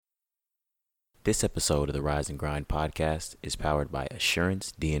This episode of the Rise and Grind podcast is powered by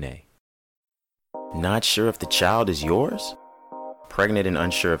Assurance DNA. Not sure if the child is yours? Pregnant and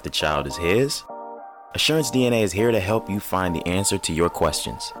unsure if the child is his? Assurance DNA is here to help you find the answer to your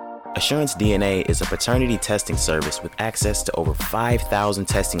questions. Assurance DNA is a paternity testing service with access to over 5,000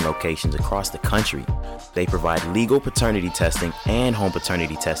 testing locations across the country. They provide legal paternity testing and home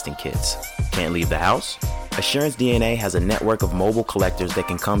paternity testing kits. Can't leave the house? Assurance DNA has a network of mobile collectors that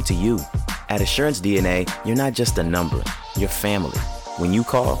can come to you. At Assurance DNA, you're not just a number, you're family. When you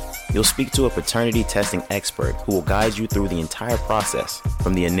call, you'll speak to a paternity testing expert who will guide you through the entire process,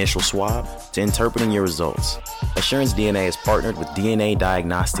 from the initial swab to interpreting your results. Assurance DNA is partnered with DNA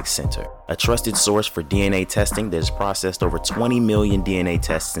Diagnostics Center, a trusted source for DNA testing that has processed over 20 million DNA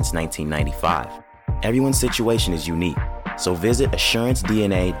tests since 1995. Everyone's situation is unique, so visit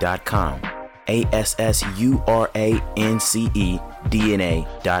assurancedna.com, ASSURANCE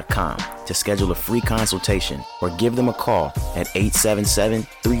DNA.com, to schedule a free consultation or give them a call at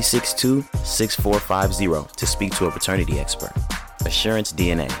 877-362-6450 to speak to a paternity expert. Assurance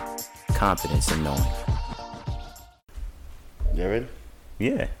DNA, confidence in knowing. You ready?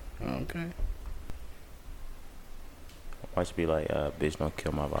 Yeah. Okay. Why should be like, bitch, don't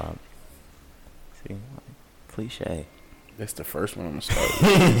kill my vibe. See, cliche. That's the first one I'm gonna start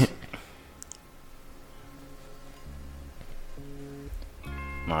with.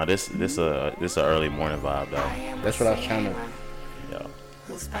 Nah, this a early morning vibe though. That's what I was trying to. Yo.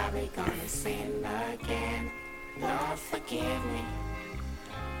 Who's probably gonna sin again? Lord forgive me.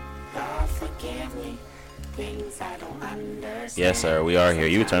 Lord forgive me. Things I don't understand. Yes, sir. We are here.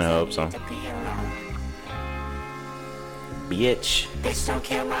 You can turn it up, son. Bitch. Bitch, don't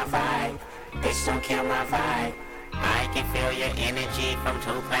kill my vibe. Bitch, don't kill my vibe. I can feel your energy from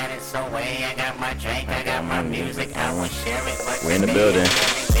 2 planets away. I got my drink, I got my music. I won't share it, but We're in the building.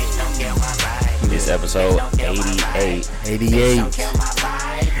 Bitch, don't kill my vibe. This episode 88. 88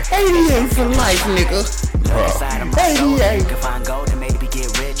 for life, nigga. Look inside of my soul, you can find gold and maybe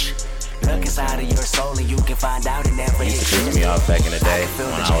get rich. Look inside of your soul and you can find out and never Used to hit piss me off back in the day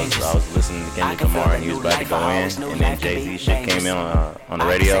when I was listening to Kendrick Lamar and he was about to go in, and then Jay-Z shit came in on the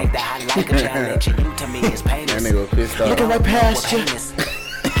radio. That nigga pissed off. Looking right past you.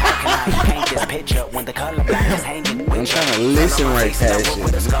 I'm trying to listen right past you.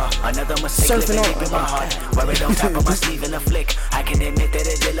 Surfing on my heart. Worried on top of my sleeve in a flick. I can admit that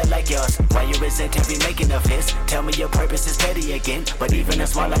it did look like yours. Why you resent every making of his? Tell me your purpose is petty again. But even a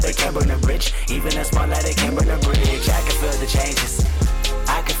small light, they can burn a bridge. Even a small light, they can burn a bridge. I can feel the changes.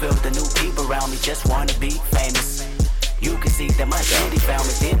 I can feel the new people around me just wanna be famous. You can see that my city found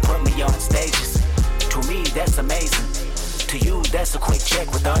me, then put me on stages. To me, that's amazing. To you, that's a quick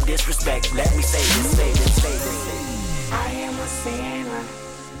check with all disrespect. Let me say this, say this, say this. I am a sinner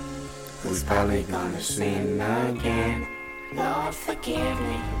who's probably gonna sin again. Lord, forgive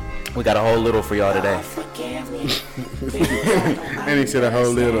me. We got a whole little for y'all today. Lord, forgive me. And he said a whole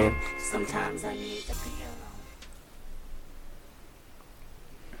little. Sometimes I need to be alone.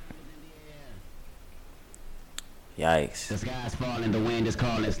 Yikes. The sky's falling, the wind is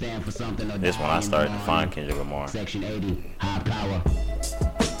calling, stand for something. This one I started to find Kendrick Lamar. Section 80, high power.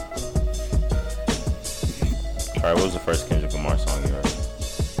 Alright, what was the first Kendrick Lamar song you heard?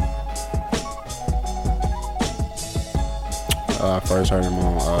 I first heard him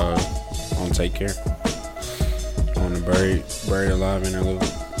on Take Care. On the Buried Alive interlude.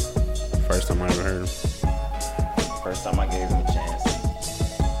 First time I ever heard him. First time I gave him a chance.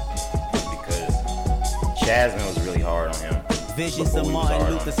 Because Jasmine was really hard on him. Visions of Martin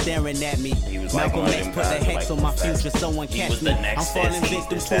Luther staring at me. He was like Malcolm X put a hex on my future, someone catch me. I'm falling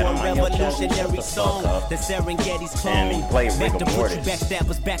victim to a revolutionary song. The Serengeti's clone. And he played Rick Back to and put you Mortis.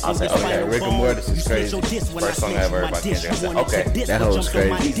 backstabbers back I on was like, this okay, final Rick and bone. Mortis is You crazy. split your disc when First I song I snatch ever you heard my by dish. Kendrick. I You said, wanted okay, to diss, that but whole jumped on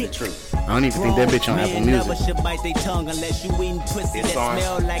my crazy. dick. True. I don't even think that bitch on Apple Man Music. never should bite they tongue unless you eating pussy It's that on-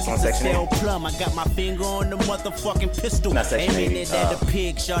 smell like it's on it's a Section stale 8. plum. I got my finger on the motherfucking pistol. Not Section Aiming 8, it at the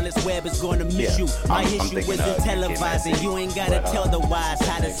pig. Charlotte's Web is gonna miss yeah, you. My I'm issue thinking isn't of televised, and you ain't gotta but, tell the wise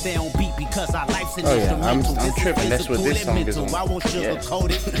how to stay on beat because our life's an Oh, yeah, instrumental. I'm This is tripping. That's what physical this and song is mental. on. I won't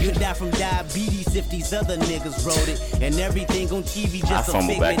sugarcoat it. You die from diabetes if these other niggas wrote it. And everything on TV I just a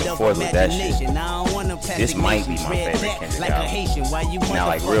fumble back figment and of forth with that shit. imagination. I don't want no This might be my plastic favorite nations read Kendrick that like a album. Haitian. Why you Now,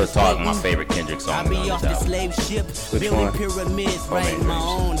 like, real talk, my favorite Kendrick I song is be on off this the album. slave ship, Which building one? pyramids, Oh, writing man, my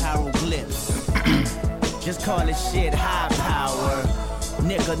own hieroglyphs. Just call it shit high power.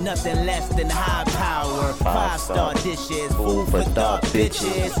 Nigga, nothing less than high power. 5-star dishes, food for thought,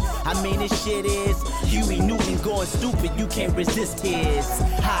 bitches. I mean, this shit is Huey Newton going stupid. You can't resist his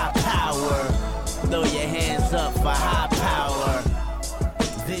high power. Throw your hands up for high power.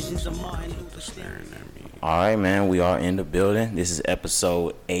 Visions of Martin Luther King. All right, man. We are in the building. This is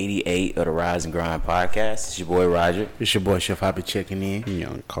episode 88 of the Rise and Grind podcast. It's your boy Roger. It's your boy Chef. I be checking in.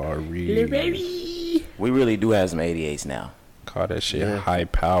 Young Corey. We really do have some 88s now. Call that shit high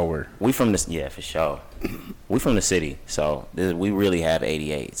power. We from the for sure. We from the city, so we really have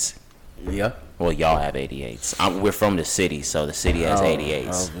 88s. Yeah. Well, y'all have 88s. We're from the city, so the city has 88s. I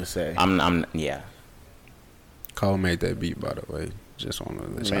was gonna say. I'm yeah. Cole made that beat, by the way. Just want to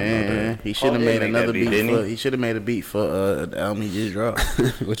let y'all know Man, that. he should have made another beat. didn't For, he should have made a beat for the album he just dropped.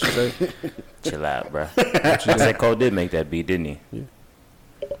 What you say? Chill out, bro. I said Cole did make that beat, didn't he? Yeah.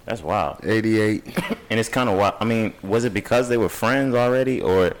 That's wild. 88. And it's kind of wild. I mean, was it because they were friends already,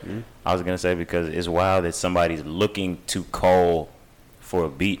 or I was gonna say because it's wild that somebody's looking to Cole for a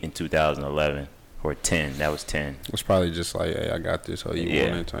beat in 2011 or 10. That was 10. It's probably just like, hey, I got this. Oh, you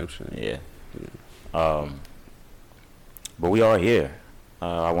want it type shit. Yeah. But we are here.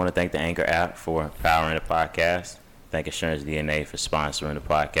 I want to thank the Anchor app for powering the podcast. Thank Assurance DNA for sponsoring the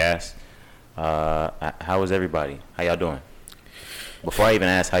podcast. How is everybody? How y'all doing? Before I even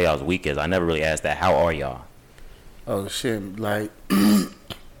ask how y'all's week is, I never really asked that. How are y'all? Oh shit! Like,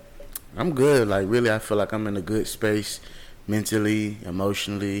 I'm good. Like, really, I feel like I'm in a good space, mentally,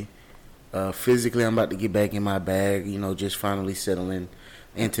 emotionally, physically. I'm about to get back in my bag. You know, just finally settling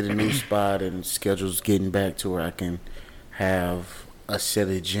into the new spot, and schedule's getting back to where I can have a set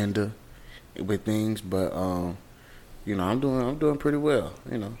agenda with things. But you know, I'm doing pretty well.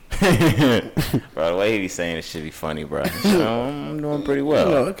 You know. Bro, the way he be saying it should be funny, bro. So, I'm doing pretty well.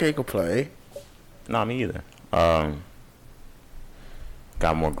 You know, I can't complain. No, me either. Got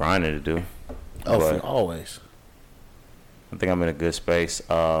more grinding to do. Oh, but always. I think I'm in a good space.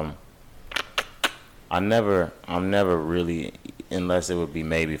 I'm never really, unless it would be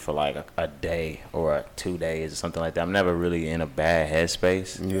maybe for like a day or 2 days or something like that. I'm never really in a bad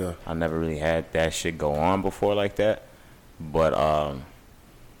headspace. Yeah. I never really had that shit go on before like that. But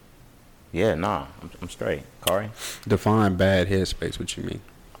yeah, nah, I'm straight. Corey? Define bad headspace. What you mean?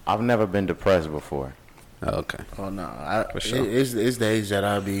 I've never been depressed before. Oh, okay. Oh no, For sure. It's days that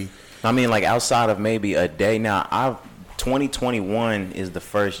I'll be. I mean, like outside of maybe a day. Now, 2021 is the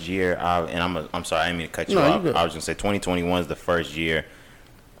first year. I'm sorry, I didn't mean to cut you off. I was gonna say 2021 is the first year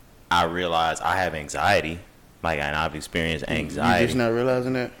I realized I have anxiety. Like, and I've experienced anxiety. You just not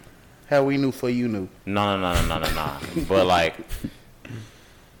realizing that? How we knew for you knew? No. But like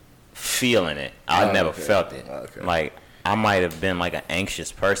feeling it, I never felt it. Okay. Like I might have been like an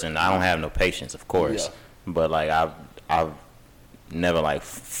anxious person. I don't have no patience, of course. Yeah. But like I've never like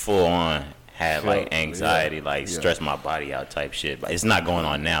full on had like anxiety, like stress my body out type shit. But it's not going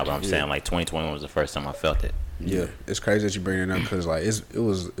on now. But I'm saying like 2021 was the first time I felt it. Yeah, it's crazy that you bring it up because like it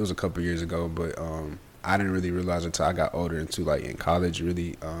was a couple years ago, but I didn't really realize until I got older into like in college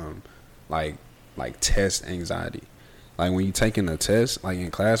really like test anxiety. Like when you taking a test like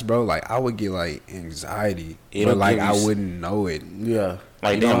in class, bro, like I would get like anxiety, but like I wouldn't know it. Yeah.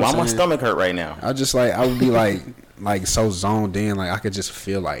 Like, you know damn, why my saying? stomach hurt right now? I just like I would be like so zoned in, like I could just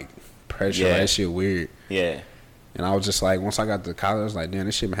feel like pressure. Like, that shit weird. Yeah. And I was just like, once I got to college, I was like, damn,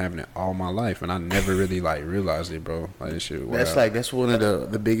 this shit been happening all my life, and I never really like realized it, bro. Like this shit. That's one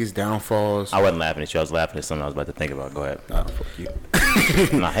of the biggest downfalls. I wasn't laughing at you. I was laughing at something I was about to think about. Go ahead. Nah, fuck you.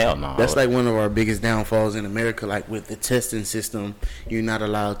 Nah, hell no. That's like one of our biggest downfalls in America. Like with the testing system, you're not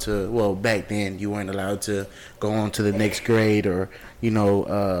allowed to. Well, back then you weren't allowed to go on to the next grade or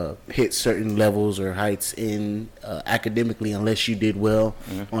hit certain levels or heights in academically unless you did well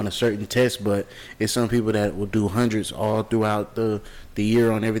on a certain test. But it's some people that will do hundreds all throughout the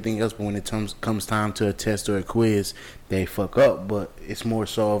year on everything else, but when it comes time to a test or a quiz, they fuck up. But it's more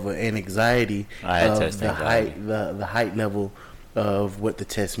so of an anxiety of the height level of what the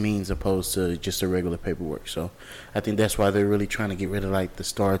test means opposed to just a regular paperwork. So I think that's why they're really trying to get rid of like the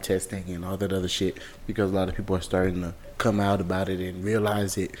STAR testing and all that other shit, because a lot of people are starting to come out about it and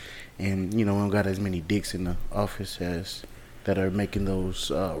realize it, and we don't got as many dicks in the office as that are making those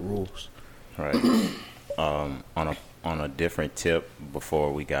rules. Right. On a different tip,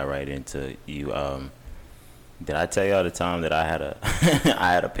 before we got right into you, did I tell y'all the time that I had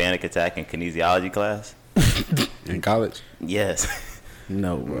a panic attack in kinesiology class? In college? Yes.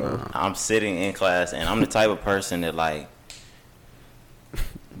 No, bro. I'm sitting in class, and I'm the type of person that like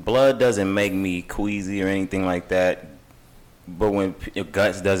blood doesn't make me queasy or anything like that. But when your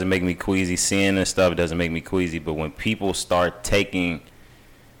guts doesn't make me queasy, seeing and stuff doesn't make me queasy. But when people start talking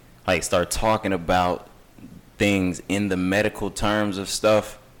about things in the medical terms of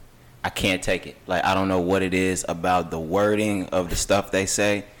stuff, I can't take it. Like, I don't know what it is about the wording of the stuff they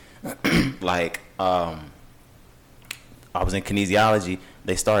say. Like, I was in kinesiology,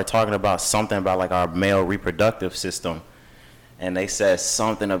 they started talking about something about like our male reproductive system, and they said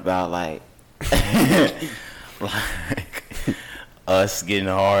something about like like us getting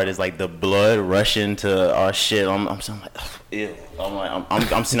hard is like the blood rushing to our shit. I'm like, ew.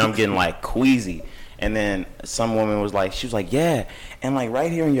 I'm seeing I'm getting like queasy. And then some woman was like, she was like, yeah, and like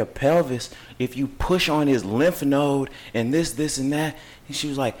right here in your pelvis, if you push on his lymph node and this and that, and she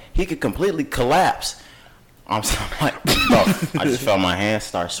was like, he could completely collapse. I'm like, bro, I just felt my hands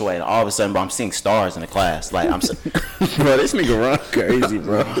start sweating. All of a sudden, bro, I'm seeing stars in the class. Like, I'm bro, this nigga run crazy,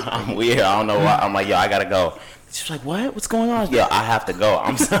 bro. I'm weird. I don't know why. I'm like, yo, I gotta go. She's like, what? What's going on? Yeah, I have to go.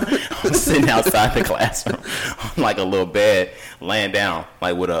 I'm sitting outside the classroom on like a little bed, laying down,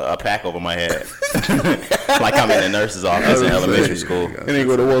 like with a pack over my head. Like I'm in the nurse's office in elementary school. And they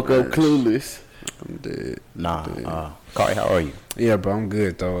would have woke up clueless. I'm dead. Nah. Kari, how are you? Yeah, bro, I'm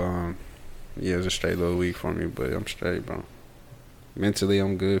good, though. Yeah, it was a straight little week for me, but I'm straight, bro. Mentally,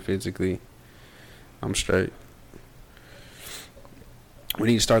 I'm good. Physically, I'm straight. We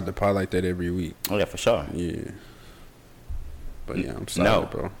need to start the pod like that every week. Oh, yeah, for sure. Yeah. But, yeah, I'm sorry,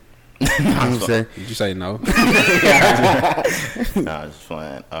 bro. Did you say no? Nah, I was just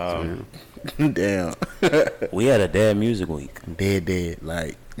playing. Damn. We had a dead music week. Dead.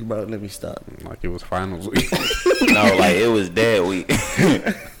 Like, bro, let me stop. Like it was finals week. No, like it was dead week.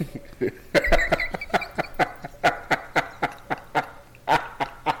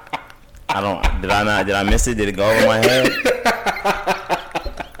 Did I miss it? Did it go over my head?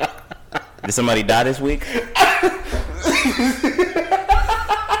 Did somebody die this week?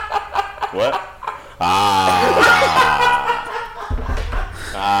 What?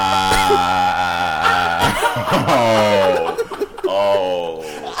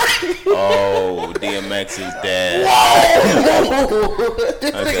 Oh, DMX is dead.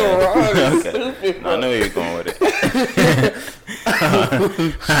 Okay. I knew you were going with it. I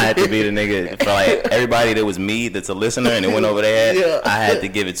had to be the nigga for like everybody that was me that's a listener and it went over their head. Yeah. I had to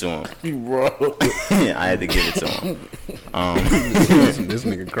give it to him. Bro. I had to give it to him. This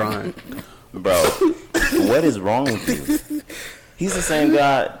nigga crying. Bro, what is wrong with you? He's the same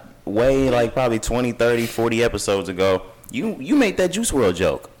guy way like probably 20, 30, 40 episodes ago. You made that Juice WRLD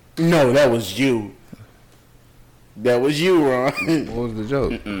joke. No, that was you. That was you, Ron. What was the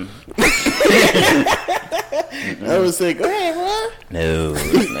joke? I was like, go ahead, Ron. No.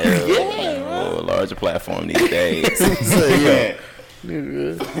 A larger platform these days. So, yeah.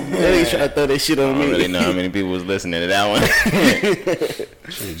 They ain't trying to throw that shit on me. I don't really know how many people was listening to that one.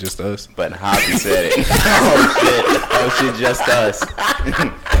 Shit, just us. But Hoppy said it. Oh shit, just us.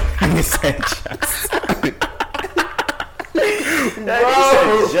 He said just.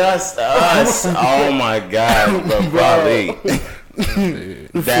 Bro. Just us. Oh my god, bro. Probably.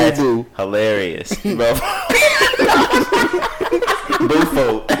 That's hilarious, bro.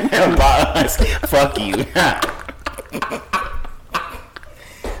 Bufo. Fuck you.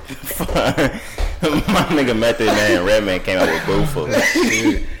 My nigga Method Man, Redman came out with Bufo.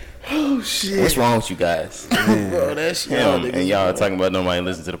 Oh shit. What's wrong with you guys? Bro, that shit. And y'all talking about nobody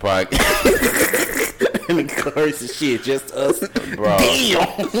listen to the podcast. And the cars and shit, just us. Bro.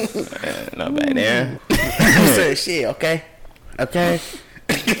 Damn. Not bad, yeah. Say shit, okay? Okay.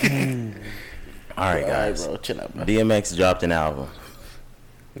 Alright, guys. All right, bro, chill out, bro. DMX dropped an album.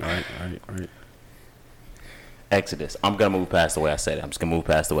 All right. Exodus. I'm gonna move past the way I said it. I'm just gonna move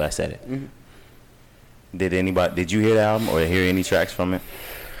past the way I said it. Mm-hmm. Did you hear the album or hear any tracks from it?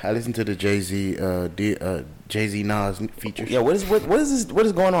 I listened to the Jay-Z Nas features. Yeah, what is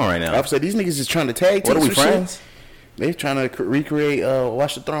going on right now? I said these niggas is trying to tag team. What are we friends? They trying to recreate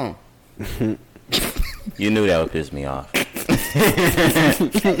Watch the Throne. You knew that would piss me off. He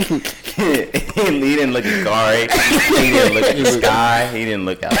didn't look at Kari. He didn't look at the sky. He didn't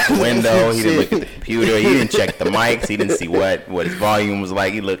look out the window. He didn't look at the computer. He didn't check the mics. He didn't see what his volume was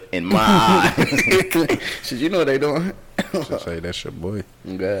like. He looked in my eyes. Shit, you know what they doing? Just say that's your boy.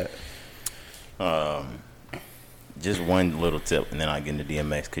 God. Just one little tip, and then I'll get into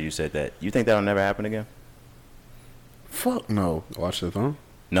DMX because you said that. You think that'll never happen again? Fuck no. Watch the Throne?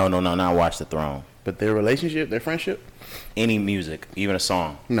 No, not Watch the Throne. But their relationship, their friendship? Any music, even a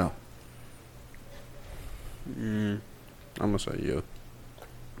song. No. I'm gonna say yeah.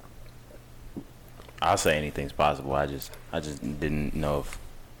 I'll say anything's possible. I just didn't know if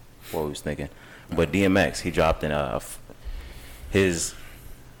what he was thinking. But DMX, he dropped his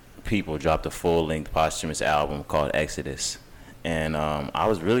people dropped a full-length posthumous album called Exodus, and I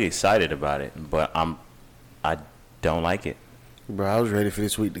was really excited about it, but I don't like it. Bro, I was ready for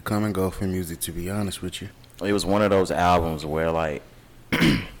this week to come and go for music, to be honest with you. It was one of those albums where like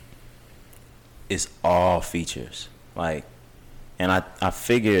it's all features, like, And I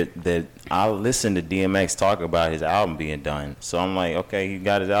figured that I listened to DMX talk about his album being done. So I'm like, okay, he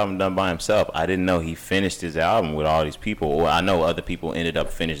got his album done by himself. I didn't know he finished his album with all these people. Or I know other people ended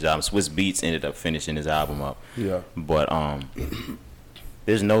up finishing his album. Swiss Beats ended up finishing his album up. Yeah. But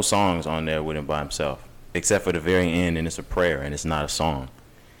there's no songs on there with him by himself. Except for the very end, and it's a prayer, and it's not a song.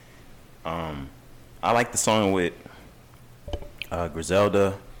 I like the song with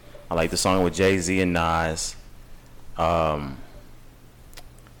Griselda. I like the song with Jay-Z and Nas.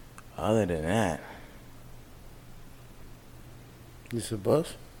 Other than that, It's a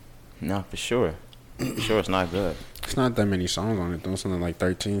bust. no, for sure. For sure, it's not good. It's not that many songs on it though. Something like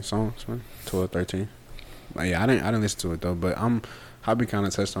 13 songs, man. 12, 13. Like, yeah, I didn't listen to it though. But I'll be kind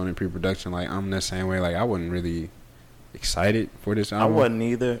of touched on in pre-production. Like, I'm the same way. Like, I wasn't really excited for this album. I wasn't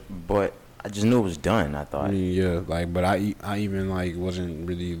either, but I just knew it was done. I thought. I mean, yeah, like, but I even like wasn't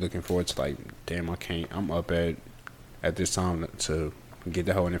really looking forward to, like, damn, I'm up at this time to get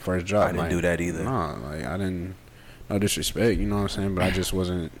the hoe in the first drop. I didn't do that either. Nah, like, I didn't. No disrespect, you know what I'm saying, but I just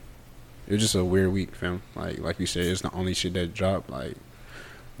wasn't. It was just a weird week, fam. Like you said, it's the only shit that dropped. Like,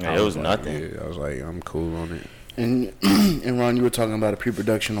 Yeah, it was like, nothing. Yeah, I was like, I'm cool on it. And Ron, you were talking about a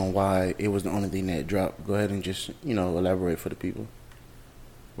pre-production on why it was the only thing that dropped. Go ahead and just elaborate for the people.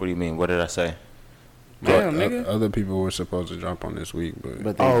 What do you mean? What did I say? Damn, nigga. Other people were supposed to drop on this week, but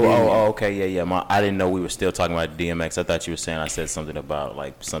But they Oh, okay, yeah. I didn't know we were still talking about DMX. I thought you were saying I said something about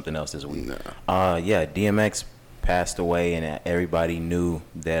like something else this week. Yeah, DMX passed away, and everybody knew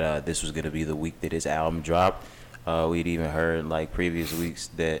that this was gonna be the week that his album dropped. We'd even heard like previous weeks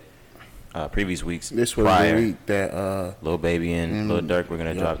this was prior, the week that Lil Baby and Lil Durk were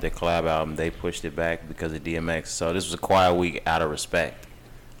gonna drop their collab album. They pushed it back because of DMX. So this was a quiet week out of respect,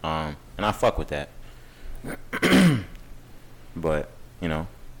 and I fuck with that. But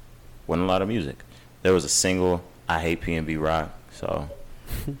wasn't a lot of music. There was a single, I Hate P&B Rock. So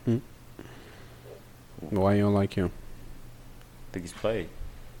why you don't like him? I think he's played.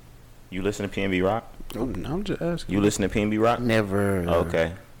 You listen to P&B Rock? Oh, no, I'm just asking. You listen to P&B Rock? never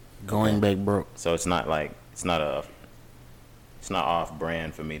Okay. going back broke. So it's not off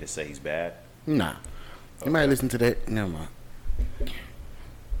brand for me to say he's bad. Nah. You might listen to that. Never mind.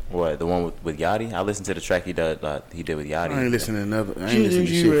 What, the one with Yachty? I listened to the track he did with Yachty. I ain't listening to another. I ain't listening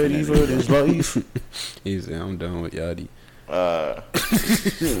to shit ready from for that this life? He said, I'm done with Yachty.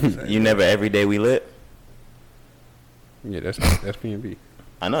 You never Every Day We Lit? Yeah, that's P&B.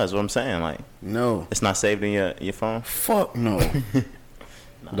 I know, that's what I'm saying. Like, No. it's not saved in your phone? Fuck no.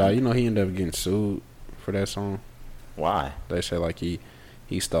 Nah, he ended up getting sued for that song. Why? They say like he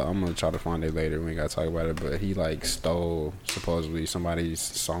stole. I'm gonna try to find it later. We ain't gotta talk about it, but he like stole supposedly somebody's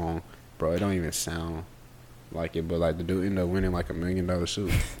song, bro. It don't even sound like it, but like the dude ended up winning like $1 million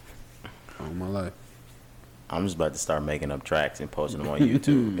suit. All my life. I'm just about to start making up tracks and posting them on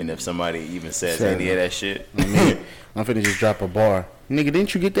YouTube. And if somebody even says any of that shit, I'm finna just drop a bar. Nigga,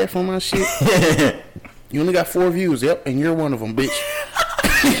 didn't you get that from my shit? You only got 4 views. Yep, and you're one of them, bitch.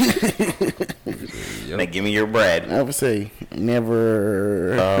 Now give me your bread. I would say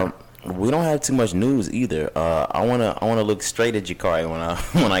never. We don't have too much news either. I wanna look straight at Jakari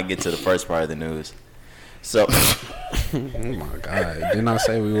when I get to the first part of the news. So, Oh my god! Didn't I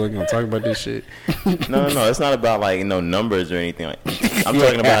say we weren't gonna talk about this shit? no. It's not about like numbers or anything. Like, I'm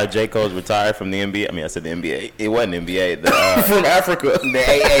talking about how J. Cole's retired from the NBA. I mean, I said the NBA. It wasn't NBA. From Africa, The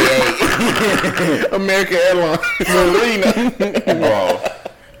AAA. American Airlines,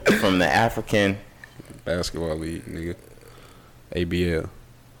 Bro, from the African. Basketball league, nigga. ABL.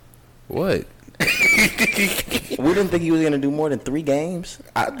 What? We didn't think he was gonna do more than 3 games.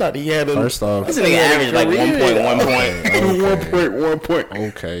 I thought he had a First off, This nigga averaged like 1.1 point. 1.1 point.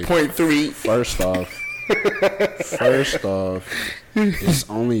 Okay. 0.3. First off, it's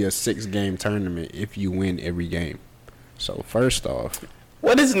only a 6-game tournament if you win every game. So first off,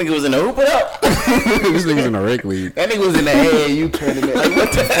 What, this nigga was in the hoop up? this nigga's in a rec league. That nigga was in the AAU tournament. Like,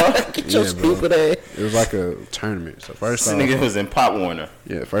 what the fuck? Get your Yeah, bro. stupid ass. It was like a tournament. So first This off, nigga was in Pop Warner.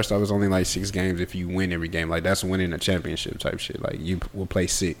 first off, it's only like 6 games if you win every game. Like, that's winning a championship type shit. Like, you will play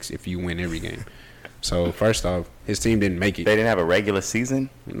 6 if you win every game. So first off, his team didn't make it. They didn't have a regular season.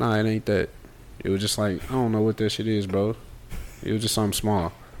 Nah, it ain't that. It was just like, I don't know what that shit is, bro. It was just something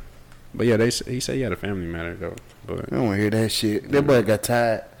small. But yeah, he said he had a family matter though. But I don't want to hear that shit. That boy got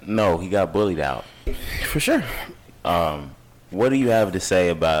tired. No, he got bullied out. For sure. What do you have to say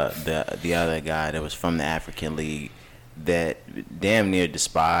about the other guy that was from the African League that damn near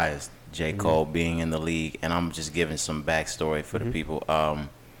despised J. Cole being in the league? And I'm just giving some backstory for the people.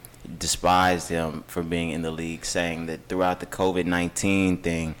 Despised him for being in the league, saying that throughout the COVID-19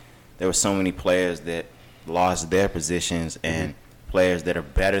 thing, there were so many players that lost their positions and players that are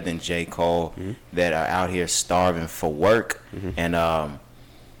better than J. Cole that are out here starving for work, and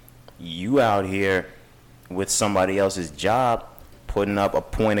you out here with somebody else's job putting up a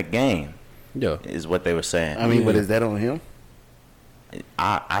point a game. Yeah, is what they were saying. I mean, but is that on him?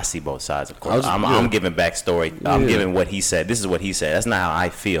 I see both sides, of course. I'm giving backstory. I'm giving what he said. This is what he said. That's not how I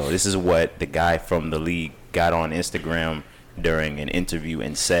feel. This is what the guy from the league got on Instagram during an interview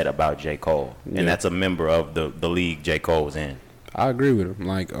and said about J. Cole. And that's a member of the league J. Cole was in. I agree with him.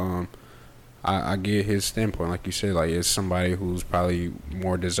 Like, I get his standpoint. Like you said, like, it's somebody who's probably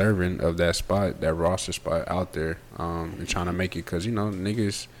more deserving of that spot, that roster spot out there, and trying to make it. Because, you know,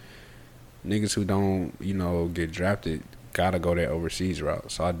 niggas who don't, you know, get drafted gotta go that overseas route.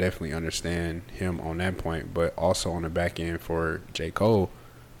 So I definitely understand him on that point, but also on the back end for J. Cole,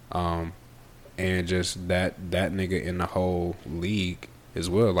 and just that nigga in the whole league as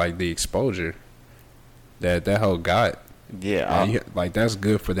well, like the exposure that whole got. Yeah, like that's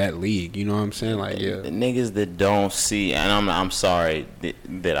good for that league. You know what I'm saying? Like, yeah, the niggas that don't see, and I'm sorry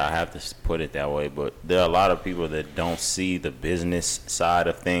that I have to put it that way, but there are a lot of people that don't see the business side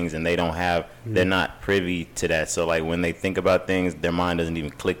of things, and they're not privy to that. So like when they think about things, their mind doesn't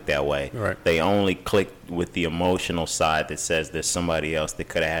even click that way. Right. They only click with the emotional side that says there's somebody else that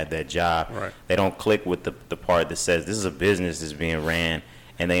could have had that job. Right. They don't click with the part that says this is a business that's being ran.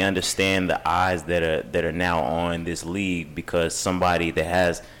 And they understand the eyes that are now on this league because somebody that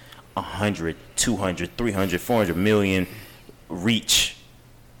has 100, 200, 300, 400 million reach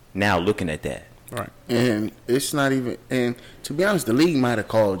now looking at that. Right. And it's not even. And to be honest, the league might have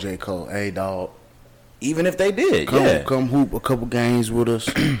called J. Cole, "Hey, dog." Even if they did, come hoop a couple games with us,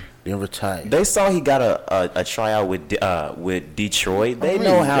 then retire. They saw he got a tryout with Detroit. They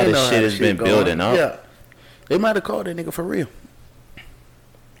know how this shit has been building up. Yeah, they might have called that nigga for real.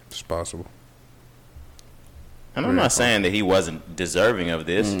 It's possible. And I'm not saying that he wasn't deserving of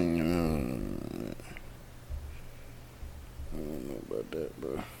this. I don't know about that,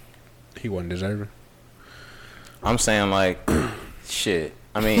 bro. He wasn't deserving. I'm saying, like, shit.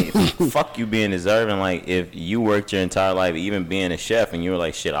 I mean, fuck you being deserving. Like, if you worked your entire life, even being a chef, and you were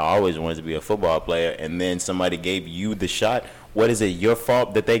like, shit, I always wanted to be a football player, and then somebody gave you the shot, what is it, your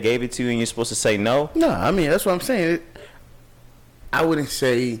fault that they gave it to you and you're supposed to say no? No, I mean, that's what I'm saying. I wouldn't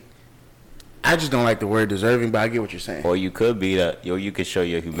say. I just don't like the word deserving, but I get what you're saying. Or you could you could show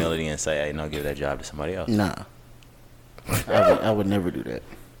your humility and say, "Hey, no, give that job to somebody else." Nah, I would never do that.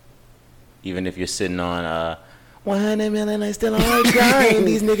 Even if you're sitting on 100 million, I still on my grind.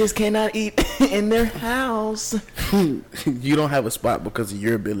 These niggas cannot eat in their house. You don't have a spot because of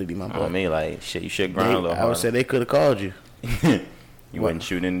your ability, my boy. I mean, like shit, you should grind a little harder. I would say they could have called you. You wasn't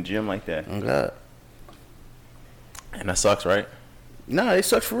shooting in the gym like that. Oh God. And that sucks, right? No, it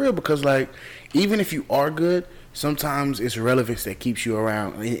sucks for real because, like, even if you are good, sometimes it's relevance that keeps you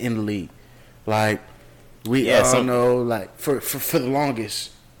around in the league. Like, we all know, like, for the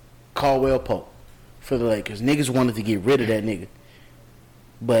longest, Caldwell Pope for the Lakers. Niggas wanted to get rid of that nigga.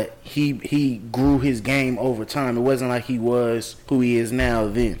 But he grew his game over time. It wasn't like he was who he is now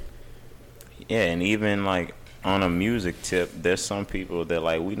then. Yeah, and even, like, on a music tip, there's some people that,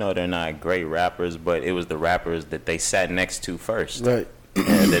 like, we know they're not great rappers, but it was the rappers that they sat next to first. Right.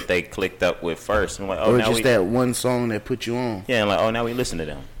 And that they clicked up with first. And like, or just that one song that put you on. Yeah, and like, oh, now we listen to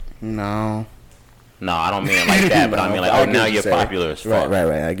them. No, I don't mean it like that, but I mean like, oh, now you're popular as fuck. Right.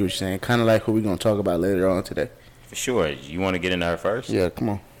 I get what you're saying. Kind of like who we're going to talk about later on today. For sure. You want to get into her first? Yeah,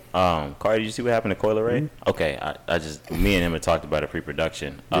 come on. Cardi, did you see what happened to Coi Leray? Mm-hmm. Okay, me and him had talked about it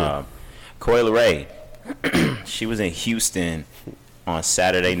pre-production. Yeah. Coi Leray, she was in Houston on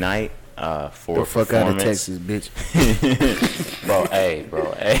Saturday night for a fuck performance. Out of Texas, bitch. bro,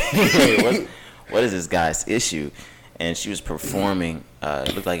 what is this guy's issue? And she was performing.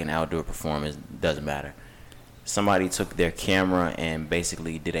 It looked like an outdoor performance. Doesn't matter. Somebody took their camera and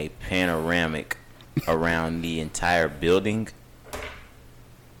basically did a panoramic around the entire building.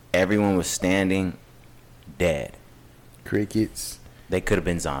 Everyone was standing dead. Crickets. They could have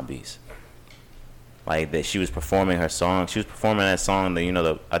been zombies. Like that, she was performing her song. She was performing that song.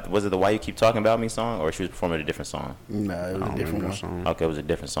 Was it the "Why You Keep Talking About Me" song, or she was performing a different song? No, it was a different one. Song. Okay, it was a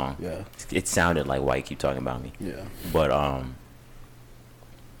different song. Yeah, it sounded like "Why You Keep Talking About Me." Yeah, but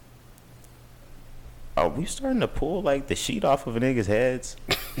are we starting to pull like the sheet off of niggas' heads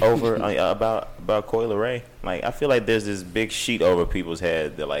over about Coi Leray? Like, I feel like there's this big sheet over people's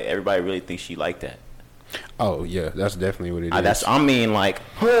heads that like everybody really thinks she like that. Oh yeah, that's definitely what it is.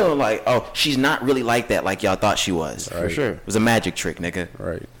 She's not really like that, like y'all thought she was. Right. For sure, it was a magic trick, nigga.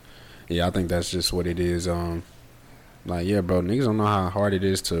 Right. Yeah, I think that's just what it is. Like, yeah, bro, niggas don't know how hard it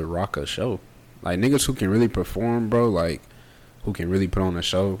is to rock a show. Like, niggas who can really perform, bro. Like who can really put on a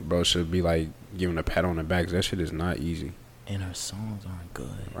show, bro, should be like giving a pat on the back. That shit is not easy. And her songs aren't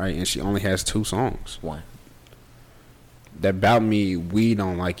good. Right, and she only has 2 songs. One. That About Me, we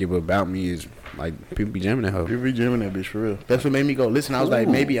don't like it, but About Me is like people be jamming that hoe. You be jamming that bitch for real. That's what made me go listen. I was like,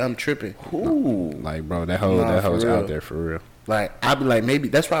 maybe I'm tripping. Ooh. Like, bro, that hoe's out there for real. Like, I'd be like, maybe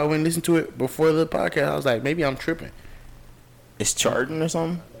that's why I went and listened to it before the podcast. I was like, maybe I'm tripping. It's charting or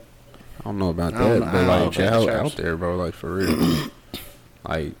something? I don't know about I don't that, know. but I don't like know that hoe about out there, bro, like for real.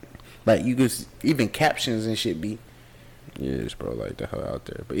 Like you could even captions and shit be. yes, bro, like that hoe out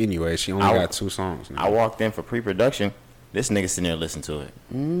there. But anyway, she only got 2 songs now. I walked in for pre-production. This nigga sitting there listening to it.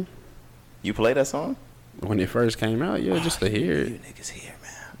 Mm. You play that song? When it first came out, yeah, just to hear You it. niggas here,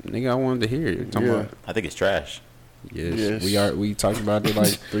 man. Nigga, I wanted to hear it. Talking about, I think it's trash. yes, Yes. we talked about it like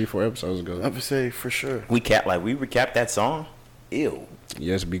 3-4 episodes ago. I would say for sure. We recapped that song. Ew.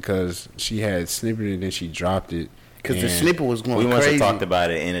 Yes, because she had snippeted and then she dropped it. Because the and- snippet was going We must crazy. have talked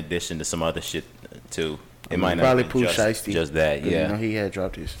about it in addition to some other shit too. It might not Probably have Pooh been Shiesty. just that. 'Cause, Yeah. you know, he had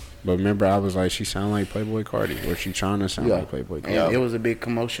dropped his. But remember, I was like, she sound like Playboy Cardi, or she trying to sound like Playboy Cardi. And it was a big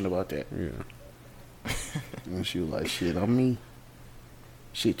commotion about that. Yeah. And she was like, shit, on me.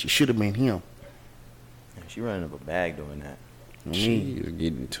 Shit, you should have been him. She running up a bag doing that. On She me. is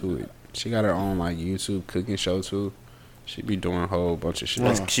getting to it. She got her own like YouTube cooking show too. She be doing a whole bunch of shit.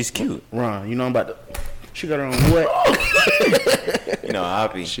 Right. She's cute. Ron, you know I'm about to. She got her own what? You know,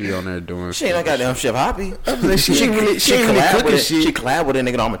 Hoppy. She on there doing. She ain't no goddamn Chef Hoppy. she ain't really cooking shit. She collab with a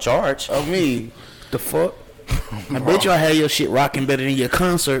nigga on a charge. On me. The fuck? I bet y'all had your shit rocking better than your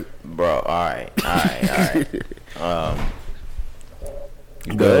concert. Bro, alright.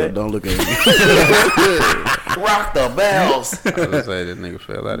 You good? Don't look at me. Rock the bells. I was say this nigga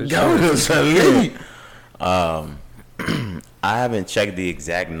fell out of shit. I haven't checked the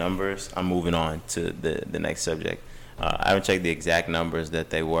exact numbers. I'm moving on to the next subject. I haven't checked the exact numbers that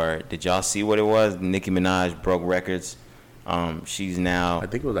they were. Did y'all see what it was? Nicki Minaj broke records. She's now I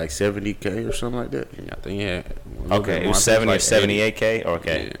think it was like 70K or something like that. Yeah, I think yeah. okay. It was 70 or 78K. Yeah,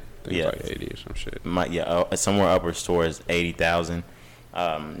 Okay, I think it's like 80 or some shit. Somewhere upwards towards 80,000.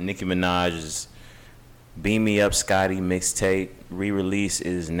 Nicki Minaj's "Beam Me Up, Scotty" mixtape re-release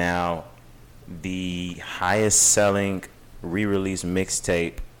is now the highest-selling re-release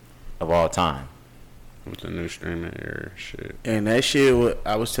mixtape of all time. With the new streaming era shit. And that shit, what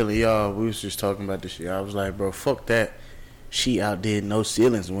I was telling y'all, we was just talking about this shit. I was like, bro, fuck that. She outdid No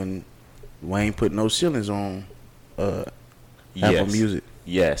Ceilings when Wayne put No Ceilings on Apple Music.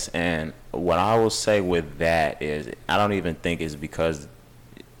 Yes, and what I will say with that is I don't even think it's because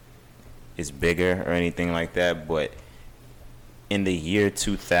it's bigger or anything like that, but in the year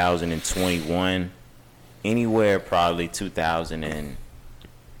 2021, anywhere probably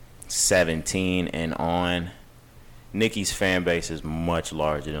 2017 and on, Nicki's fan base is much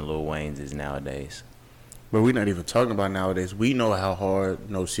larger than Lil Wayne's is nowadays. But we're not even talking about nowadays. We know how hard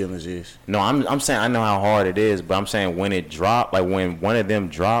No Ceilings is. No, I'm saying I know how hard it is, but I'm saying when it dropped, like when one of them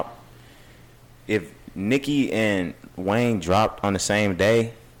dropped, if Nicki and Wayne dropped on the same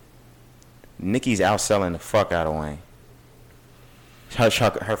day, Nicki's outselling the fuck out of Wayne.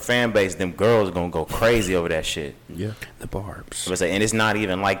 Her fan base, them girls gonna go crazy over that shit. Yeah. The Barbs. And it's not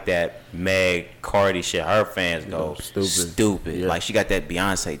even like that Meg Cardi shit. Her fans go stupid. Yeah. Like she got that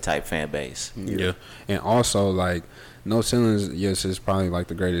Beyonce type fan base. Yeah. And also like No Ceilings, yes, it's probably like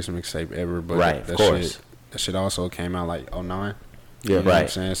the greatest mixtape ever, but Right, that of course. That shit also came out like 09. Yeah. You know what I'm Right.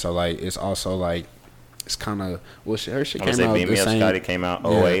 saying? So like it's also like it's kind of her shit I'm came gonna say out Beam the Me Up, same. Scotty came out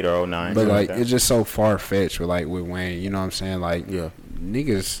Yeah. 08 or 09. But something like that. it's just so far fetched with Wayne, you know what I'm saying? Like Yeah.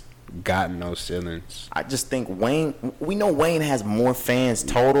 niggas got No Ceilings. I just think Wayne. We know Wayne has more fans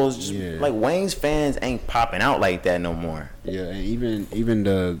totals. Just, Yeah. Like Wayne's fans ain't popping out like that no more. Yeah, and even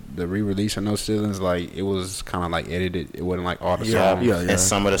the re-release of No Ceilings, like it was kind of like edited. It wasn't like all the songs. yeah. And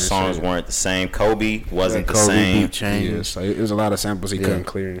some of the And songs shit. weren't the same. Kobe wasn't the Kobe same. beat changed. Yeah, so it was a lot of samples he couldn't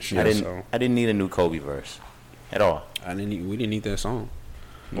clear and shit. I didn't. So I didn't need a new Kobe verse at all. we didn't need that song.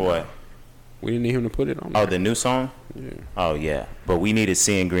 Boy. We didn't need him to put it on. Oh, there. the new song. Yeah. Oh yeah, but we needed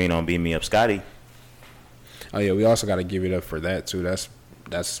Seeing Green on "Beat Me Up, Scotty." Oh yeah, we also got to give it up for that too. That's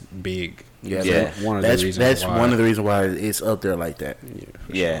big. Yeah, Yeah. One of that's the reasons why. one of the reasons why it's up there like that. Yeah,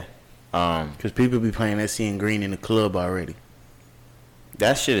 for Yeah. sure. Because people be playing that Seeing Green in the club already.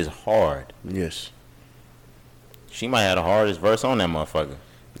 That shit is hard. Yes. She might have the hardest verse on that motherfucker.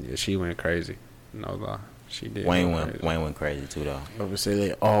 Yeah, she went crazy. No lie, she did. Wayne go went. crazy. Wayne went crazy too though. I would say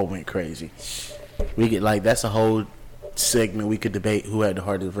they all went crazy. We get like that's a whole segment we could debate who had the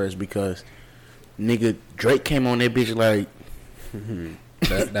hardest verse because nigga Drake came on that bitch like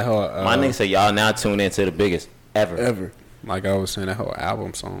That whole My nigga said y'all now tune into the biggest ever. Like I was saying, that whole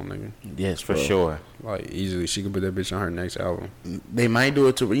album song, nigga. Yes, For bro. sure. Like easily, she could put that bitch on her next album. They might do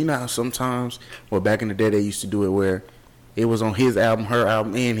it too. You know how sometimes, well, back in the day, they used to do it where it was on his album, her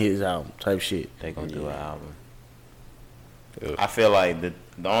album, and his album type shit. They gonna do an album. I feel like the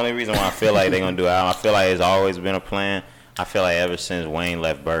only reason why I feel like they gonna do an album, I feel like it's always been a plan. I feel like ever since Wayne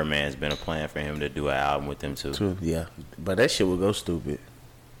left Birdman, it's been a plan for him to do an album with them too. Yeah, but that shit would go stupid.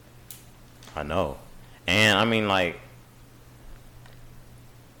 I know. And I mean, like,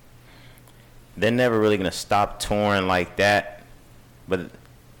 they're never really gonna stop touring like that. But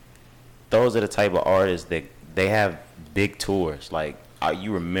those are the type of artists that they have big tours. Like,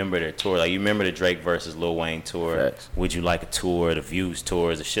 you remember their tour. Like, you remember the Drake versus Lil Wayne tour. Facts. Would You Like a Tour, the Views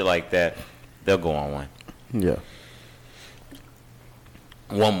tours, the shit like that. They'll go on one. Yeah.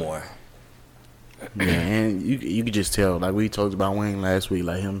 One more. Yeah, and you could just tell, like we talked about Wayne last week,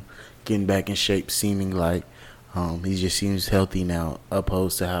 like him getting back in shape, seeming like he just seems healthy now,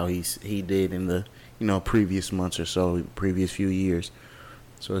 opposed to how he did in the previous months or so, previous few years.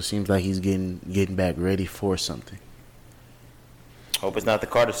 So it seems like he's getting back ready for something. Hope it's not the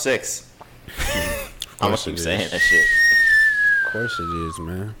Carter 6. I'm gonna keep saying that shit. Of course it is,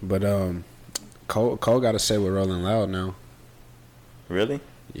 man. But Cole got to say with Rolling Loud now. Really?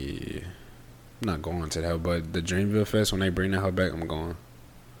 Yeah. I'm not going to that, but the Dreamville Fest, when they bring that hoe back, I'm going.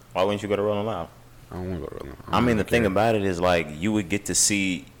 Why wouldn't you go to Rolling Loud? I don't want to go to Rolling Loud. I mean, the thing about it is, like, you would get to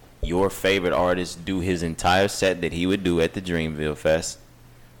see your favorite artist do his entire set that he would do at the Dreamville Fest.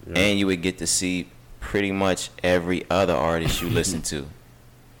 Yeah. And you would get to see pretty much every other artist you listen to.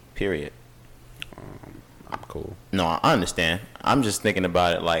 Period. I'm cool. No, I understand. I'm just thinking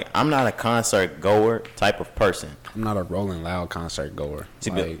about it like, I'm not a concert goer type of person. I'm not a Rolling Loud concert goer.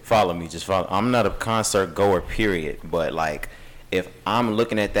 Follow me. Just follow. I'm not a concert goer, period. But, like, if I'm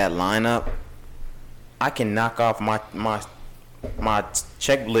looking at that lineup, I can knock off my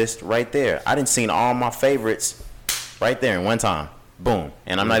checklist right there. I done seen all my favorites right there in one time. Boom.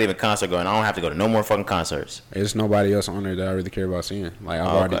 And I'm not even concert going. I don't have to go to no more fucking concerts. There's nobody else on there that I really care about seeing. Like,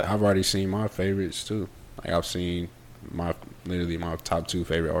 I've already seen my favorites too. Like, I've seen literally my top 2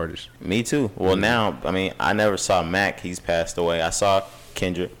 favorite artists. Me too. Well, now, I mean, I never saw Mac. He's passed away. I saw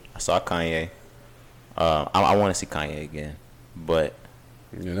Kendrick. I saw Kanye. I want to see Kanye again. But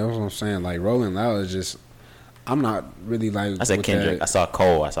yeah, that's what I'm saying. Like, Rolling Loud is just, I'm not really like. I said Kendrick. I saw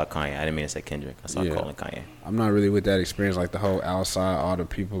Cole. I saw Kanye. I didn't mean to say Kendrick. I saw Cole and Kanye. I'm not really with that experience. Like, the whole outside, all the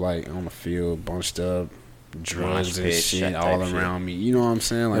people like on the field, bunched up, drugs and shit all around me. You know what I'm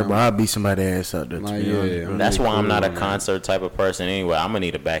saying? Like, yeah, but I'll beat somebody's ass out there. Like, yeah, that's why I'm not a concert type of person anyway. I'm gonna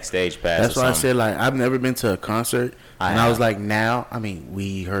need a backstage pass. That's why I said, like, I've never been to a concert, I was like, now, I mean,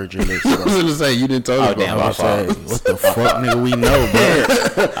 we heard your lips. I was gonna say, you didn't tell me. Damn, I was like, what the fuck, nigga? We know, bro.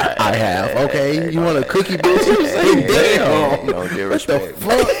 I have. Okay, you want a cookie, bitch? Hey, damn. Don't disrespect.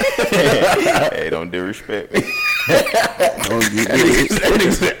 What the fuck? Hey, don't disrespect me.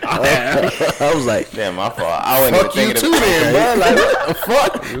 I was like, damn, my fault. I wasn't fuck even you thinking too, then, bro. Like, what the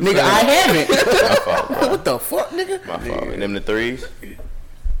fuck, nigga? I haven't. My fault, bro. What the fuck, nigga? My fault. And them the threes?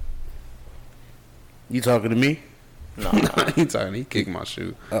 You talking to me? No. He kicked my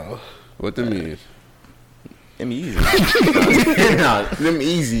shoe. Oh, what them is? Them Yeezys. Nah, them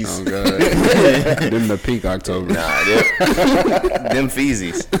Yeezys. Oh god. Them the peak October. Nah, them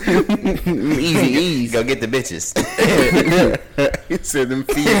Feezies. Easy E's. Go get the bitches. He said them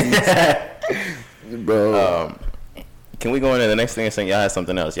Feezies. Bro. Can we go into the next thing and say y'all had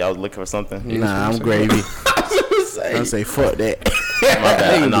something else? Y'all was looking for something? Nah, I'm gravy. I say fuck that. My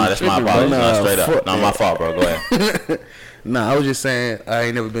bad. No, that's my apologies. No, straight up. No, my fault, bro. Go ahead. Nah, I was just saying I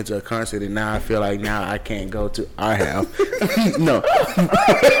ain't never been to a concert, and now I feel like now I can't go to. I have. No.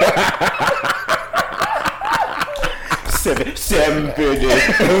 7 figures.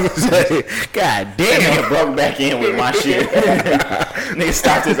 God damn. Nigga broke back in with my shit. Nigga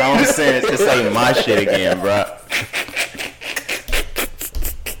stopped his own sentence to say my shit again, bro.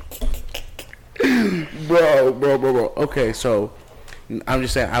 Bro. Okay, so I'm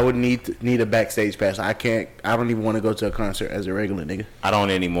just saying I would need a backstage pass. I don't even want to go to a concert as a regular nigga. I don't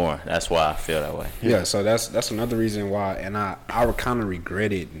anymore. That's why I feel that way. Yeah, so that's another reason why, and I would kind of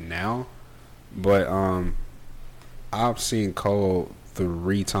regret it now, but I've seen Cole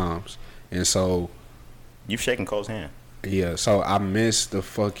 3 times, and so You've shaken Cole's hand. Yeah, so I miss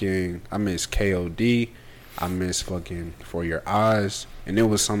KOD, I miss fucking For Your Eyes, and it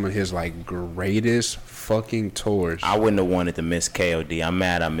was some of his like greatest fucking tours. I wouldn't have wanted to miss KOD. I'm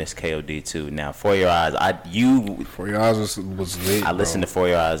mad I missed KOD too. Now For Your Eyes, For Your Eyes was lit. I listened to For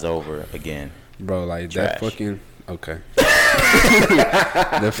Your Eyes over again. Bro, like Trash. that fucking okay.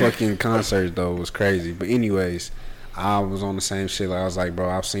 The fucking concert though was crazy. But anyways, I was on the same shit. Like I was like, bro,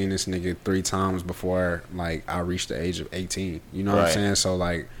 I've seen this nigga 3 times before like I reached the age of 18. You know what I'm saying? So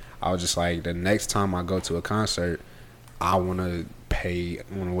like I was just like, the next time I go to a concert, I wanna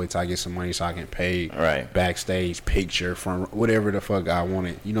wait till I get some money so I can pay backstage picture from whatever the fuck I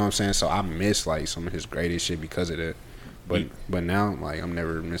wanted. You know what I'm saying? So I miss like some of his greatest shit because of that. But now like I'm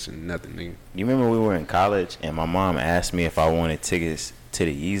never missing nothing, nigga. You remember we were in college and my mom asked me if I wanted tickets to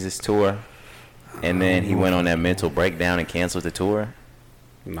the Yeezus tour, and then he went on that mental breakdown and canceled the tour?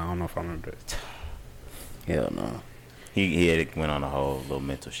 No, I don't know if I remember that. Hell no. He had went on a whole little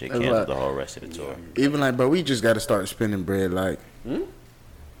mental shit, canceled like, the whole rest of the tour. Even like, bro, we just got to start spending bread. Like,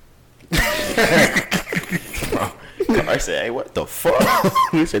 I said, hey, what the fuck?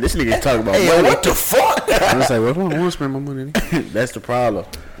 he said, this nigga's talking about hey, money. what the fuck? I was like, well, I don't want to spend my money. That's the problem.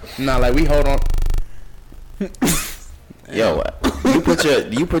 Nah, like we hold on. Yo,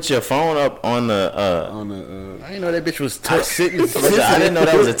 you put your phone up on the I didn't know that bitch was sitting. I didn't know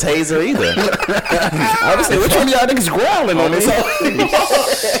that was a taser either. I was like, which one of y'all niggas growling on this?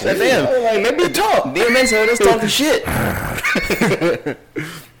 Damn, like, let me talk. DMX heard us talking shit.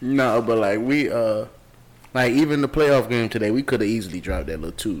 No, but like we like even the playoff game today, we could have easily dropped that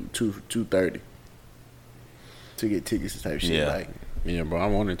little 230 to get tickets and type shit. Yeah. Like, Yeah, bro, I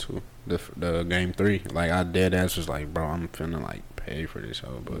wanted to. The game 3, like I dead ass was like, bro, I'm finna like pay for this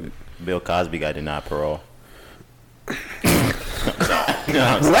show, but Bill Cosby got denied parole. what?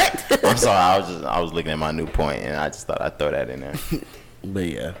 I'm sorry. I was looking at my new point and I just thought I'd throw that in there. But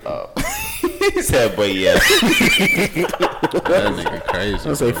yeah, He said, but yeah. that nigga crazy.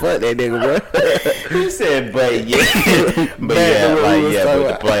 I say fuck that nigga, bro. He said, but yeah, but yeah, like yeah,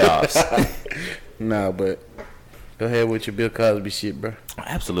 with the playoffs. Nah, but go ahead with your Bill Cosby shit, bro.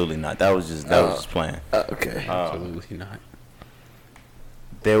 Absolutely not. That was just playing. Okay. Absolutely not.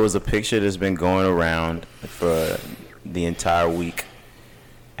 There was a picture that's been going around for the entire week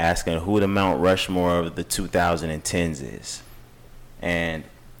asking who the Mount Rushmore of the 2010s is. And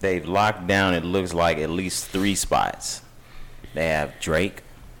they've locked down, it looks like, at least 3 spots. They have Drake,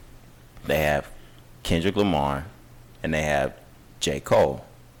 they have Kendrick Lamar, and they have J. Cole.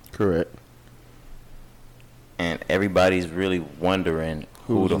 Correct. And everybody's really wondering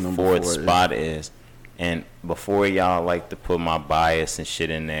who the 4th spot is. And before y'all like to put my bias and shit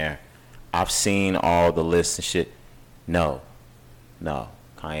in there, I've seen all the lists and shit. No,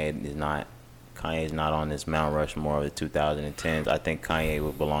 Kanye is not on this Mount Rushmore of the 2010s. I think Kanye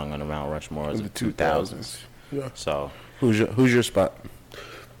would belong on the Mount Rushmore of the 2000s. Yeah. So who's your spot?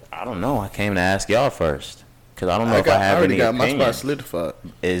 I don't know. I came to ask y'all first because I don't know if I have already any got opinion. my spot solidified.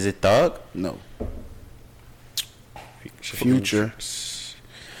 Is it Thug? No. Future.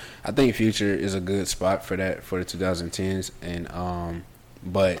 I think Future is a good spot for that for the 2010s, and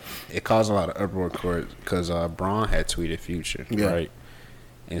but it caused a lot of uproar because Braun had tweeted Future, right?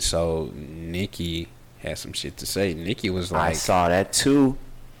 And so Nicki had some shit to say. Nicki was like, I saw that too.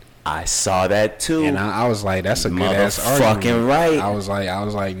 And I was like, that's a good ass argument. Fucking right. I was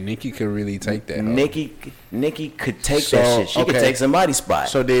like, Nicki could really take that. Nicki could take that shit. She could take somebody's spot.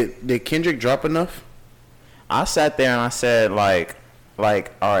 So did Kendrick drop enough? I sat there and I said, like, all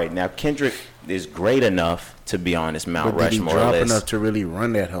right, now Kendrick is great enough to be on this Mount Rushmore list. Did he drop enough to really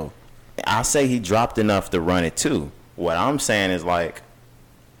run that hoe? I say he dropped enough to run it too. What I'm saying is, like,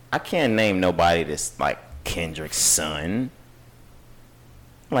 I can't name nobody that's like Kendrick's son.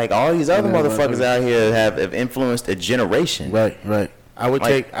 Like, all these other motherfuckers out here have influenced a generation. Right. I would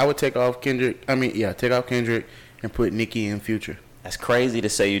take off Kendrick. Take off Kendrick and put Nicki in Future. That's crazy to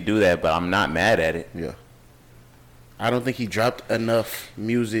say you do that, but I'm not mad at it. Yeah. I don't think he dropped enough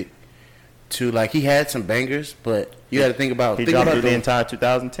music to, like, he had some bangers, but you got to think about the entire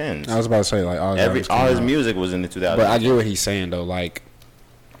 2010s. I was about to say, like, all his music was in the 2010s. But I get what he's saying though. Like,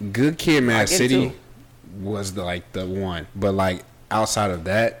 Good Kid, Mad City was the one, but like outside of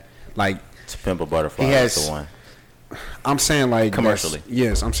that, like, To Pimp a Butterfly is the one. I'm saying, like, commercially.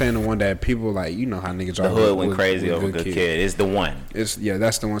 Yes, I'm saying the one that people, like, you know how niggas the hood went crazy over Good Kid. It's the one. That's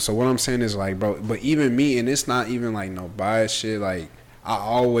the one. So what I'm saying is, like, bro, but even me, and it's not even like no bias shit. Like,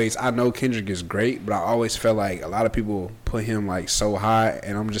 I know Kendrick is great, but I always felt like a lot of people put him like so high,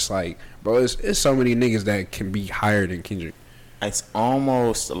 and I'm just like, bro, it's so many niggas that can be higher than Kendrick. It's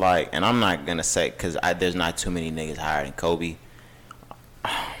almost like, and I'm not gonna say because there's not too many niggas higher than Kobe.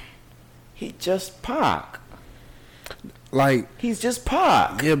 He just Pac. Like, he's just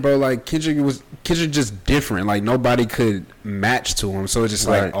Pac. Yeah, bro. Like, Kendrick just different. Like, nobody could match to him. So it's just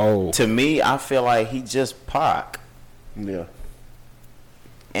like, oh. To me, I feel like he just Pac. Yeah.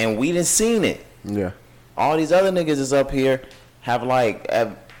 And we done seen it. Yeah. All these other niggas is up here have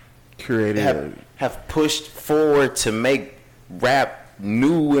created have pushed forward to make rap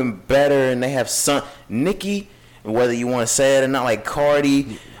new and better, and they have Nicki, whether you want to say it or not, like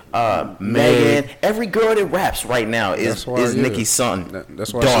Cardi, Megan, every girl that raps right now is Nicki's son.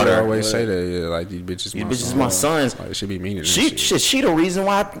 That's why daughter. she always say that. Yeah, like these bitches, my sons. Like, it should be meaning. She the reason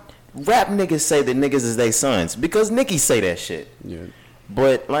why rap niggas say that niggas is they sons, because Nicki say that shit. Yeah.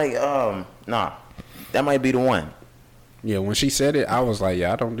 But like, nah, that might be the one. Yeah, when she said it, I was like,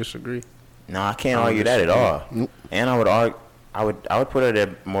 yeah, I don't disagree. No, I can't argue that at all. And I would argue, I would put her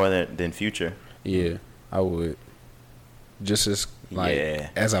there more than Future. Yeah, I would. Just as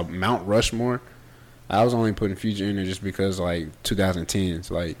as a Mount Rushmore, I was only putting Future in there just because like 2010s,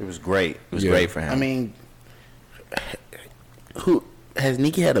 like it was great. It was great for him. I mean, who has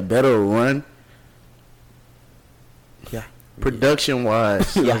Nicki had a better run? Yeah, production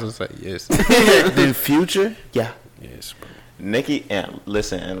wise, I was gonna say yes. than Future. Yeah, yes, bro. Nicki, and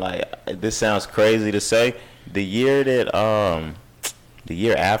listen, and like this sounds crazy to say, the year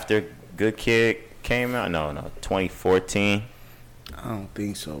after Good Kid came out, no, 2014. I don't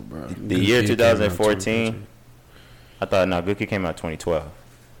think so, bro. The year 2014. I thought Good Kid came out 2012.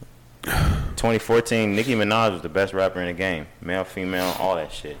 2014, Nicki Minaj was the best rapper in the game, male, female, all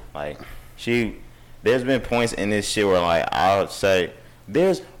that shit. Like there's been points in this shit where like I would say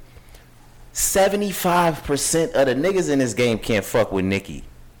there's 75% of the niggas in this game can't fuck with Nicki.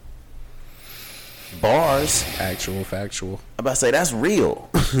 Bars. Factual. I'm about to say that's real.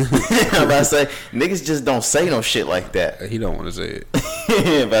 I'm about to say niggas just don't say no shit like that. He don't want to say it.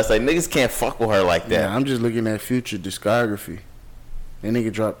 I'm about to say niggas can't fuck with her like that. Yeah, I'm just looking at Future discography. That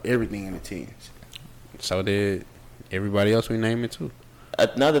nigga dropped everything in the teens. So did everybody else we name it too.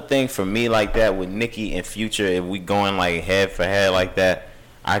 Another thing for me like that with Nicki and Future, if we going like head for head like that,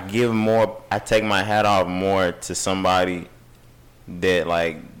 I take my hat off more to somebody that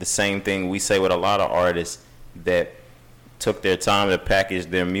like the same thing we say with a lot of artists that took their time to package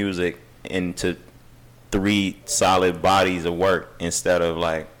their music into 3 solid bodies of work instead of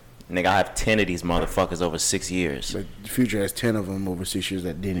like, nigga, I have 10 of these motherfuckers over 6 years. But Future has 10 of them over 6 years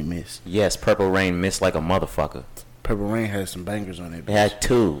that didn't miss. Yes, Purple Rain missed like a motherfucker. Purple Rain has some bangers on it. It had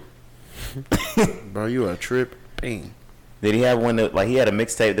 2. Bro, you a trip? Bang. Did he have one that like he had a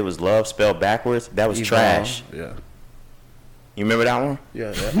mixtape that was Love spelled backwards? That was trash. Yeah. You remember that one?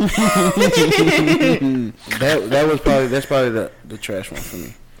 Yeah. That's probably the trash one for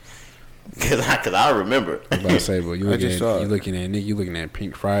me. Cause I remember. I was about to say, but you looking at Nick, you looking at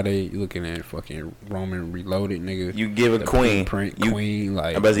Pink Friday, you looking at fucking Roman Reloaded, nigga. You give it Queen. Queen,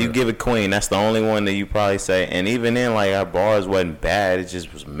 like. But you give it Queen. That's the only one that you probably say. And even then, like our bars wasn't bad. It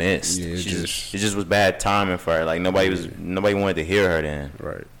just was missed. Yeah, it just was bad timing for her. Like nobody wanted to hear her then.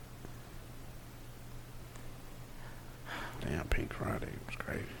 Right. Damn, Pink Friday was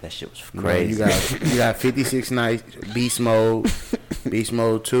crazy. That shit was crazy. You got 56 Nights, Beast Mode, Beast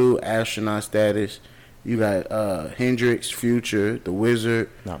Mode 2, Astronaut Status. You got Hendrix, Future, The Wizard.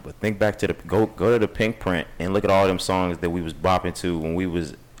 No, but think back to go to the Pink Print and look at all them songs that we was bopping to when we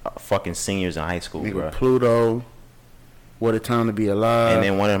was fucking seniors in high school, bro. Pluto, What a Time to Be Alive. And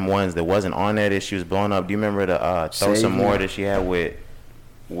then one of them ones that wasn't on there that she was blowing up. Do you remember the Throw Some More that she had with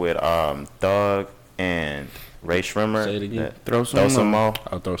Thug and Ray Shrimmer? Say it again. Throw some more.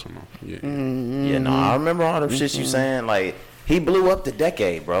 I'll throw some more. Yeah. Mm-hmm. Yeah, no, I remember all the shit you saying. Like, he blew up the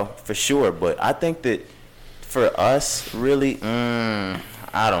decade, bro, for sure. But I think that for us, really, I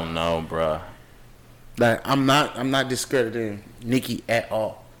don't know, bro. Like, I'm not discrediting Nicki at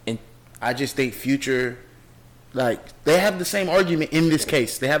all. And I just think Future, like, they have the same argument in this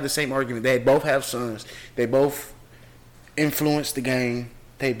case. They have the same argument. They both have sons. They both influenced the game.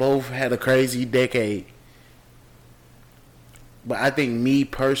 They both had a crazy decade. But I think me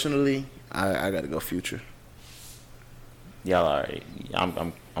personally, I gotta go Future. Y'all already.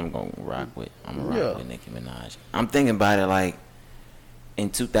 I'm gonna rock with Nicki Minaj. I'm thinking about it like in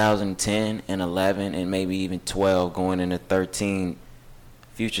 2010 and 11 and maybe even 12 going into 13.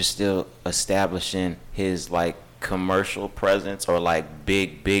 Future still establishing his like commercial presence or like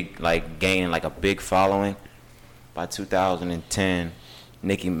big like gaining like a big following. By 2010.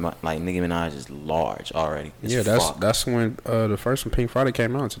 Nicki Minaj is large already. It's that's when the first one Pink Friday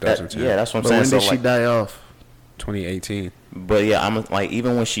came out in 2010. That's what I'm saying. When did she die off? 2018. But yeah, I'm like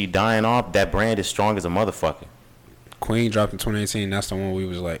even when she dying off, that brand is strong as a motherfucker. Queen dropped in 2018. That's the one we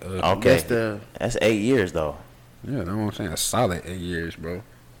was like, okay, that's 8 years though. Yeah, that's what I'm saying. A solid 8 years, bro.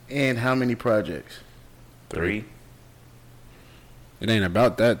 And how many projects? 3. It ain't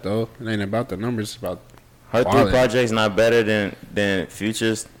about that though. It ain't about the numbers. It's about her quality. 3 projects not better than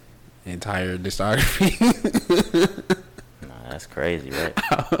Future's entire discography. Nah, That's crazy, right?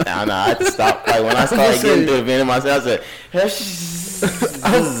 I know. I had to stop. Like when I started getting to the event myself, I said,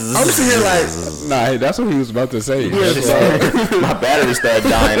 I'm sitting here like, Nah, that's what he was about to say. my battery started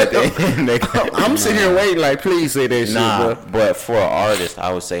dying at the end. I'm sitting here waiting like, please say that shit, bro. But for an artist,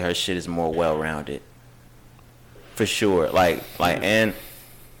 I would say her shit is more well-rounded. For sure. Like, and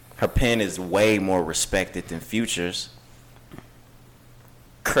her pen is way more respected than Future's.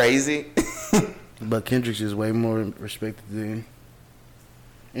 Crazy. But Kendrick's is way more respected than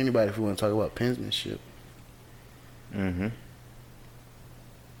anybody if we want to talk about penmanship. Mm-hmm.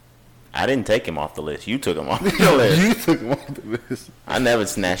 I didn't take him off the list. You took him off the list. You took him off the list. I never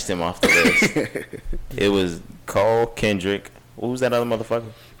snatched him off the list. It was Cole, Kendrick. What was that other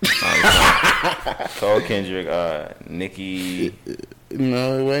motherfucker? Cole, Kendrick, Nicki.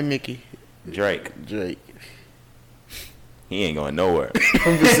 No, it wasn't Nicki. Drake. He ain't going nowhere.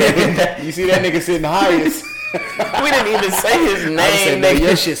 You see that nigga sitting the highest. We didn't even say his name. Nigga,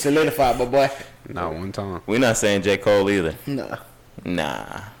 your shit solidified, my boy. Not one time. We're not saying J. Cole either.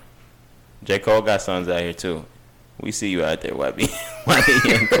 Nah. J. Cole got sons out here too. We see you out there, YB.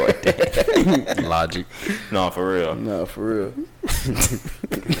 YB and Cortez. Logic. No, for real. Nah, for real.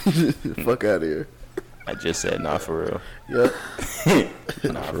 Fuck out of here. I just said not for real. Yep.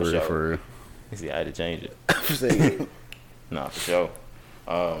 Nah, for sure. For real. You see, I had to change it. I'm saying, Nah, for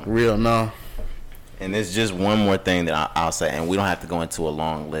sure. real, no. And there's just one more thing that I'll say, and we don't have to go into a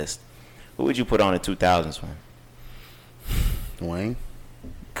long list. Who would you put on the 2000s one? Wayne.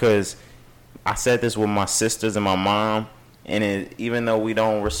 Because I said this with my sisters and my mom, and even though we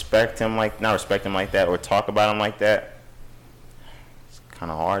don't not respect him like that or talk about him like that, it's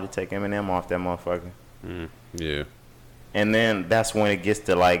kind of hard to take Eminem off that motherfucker. Yeah. And then that's when it gets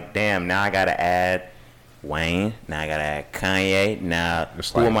to like, damn, now I gotta add Wayne. Now I gotta add Kanye. Now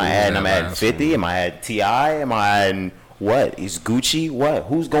It's who like, am I who's adding? that I'm adding last 50. one? Am I adding T.I.? Am I adding what? Is Gucci what?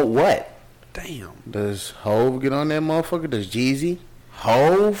 Who's going what? Damn. Does Hove get on that motherfucker? Does Jeezy?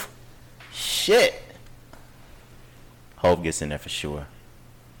 Hove? Shit. Hove gets in there for sure.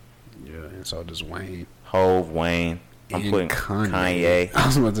 Yeah, and so does Wayne. Hove, Wayne. I'm And putting Kanye. I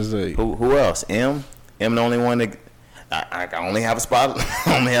was about to say. Who else? M the only one that I only have a spot.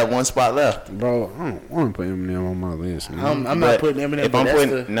 I only have one spot left. Bro, I don't want to put Eminem on my list, man. I'm not putting Eminem, if but I'm that's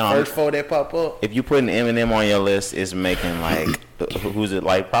putting- the first four that pop up. If you putting Eminem on your list, it's making like who's it?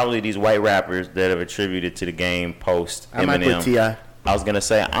 Like probably these white rappers that have attributed to the game post Eminem. I might put T.I. I was gonna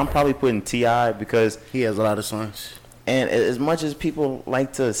say I'm probably putting T.I. because He has a lot of songs. and as much as people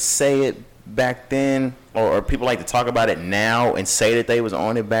like to say it back then, or people like to talk about it now and say that they was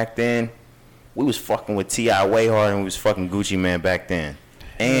on it back then, we was fucking with T.I. way harder than we was fucking Gucci Man back then.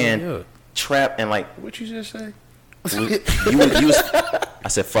 And yeah. Trap and like What you just say? you was I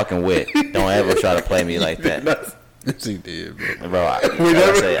said fucking wit. Don't ever try to play me like that. Yes, he did, bro. Bro, I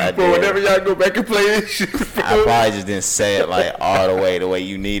Whenever y'all go back and play this shit, I probably just didn't say it like all the way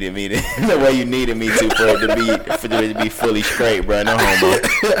you needed me to the way you needed me to for it to be fully straight, bro. No homo.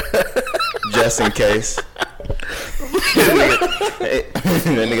 Just in case.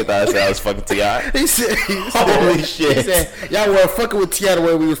 That nigga thought I said I was fucking T.I. He said, Holy shit. He said, y'all were fucking with T.I. the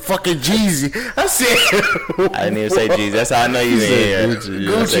way we was fucking Jeezy. I said, I didn't even say Jesus. That's how I know you in here.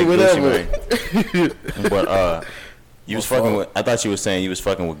 Gucci, whatever. Man. But you was fucking with. I thought you were saying you was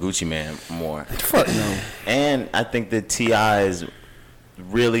fucking with Gucci Man more. Fuck no. And I think that T.I. is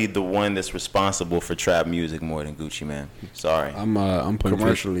really the one that's responsible for trap music more than Gucci Man. Sorry. I'm putting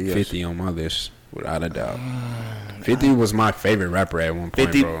Commercially, yes. 50 on my list without a doubt. 50 was my favorite rapper at one point,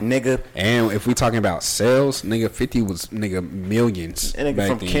 50 bro. nigga. And if we talking about sales, nigga, 50 was nigga millions. And nigga, back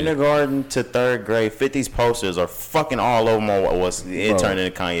from then. kindergarten to third grade, 50's posters are fucking all over my wall. It turned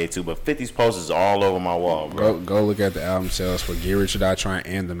into Kanye too, but 50's posters are all over my wall, bro. Go look at the album sales for Get Rich or Die Trying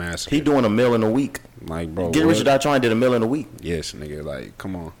and The Massacre. He doing $1 million a week. Like, bro, Get what? Rich or Die Trying did $1 million a week. Yes, nigga, like,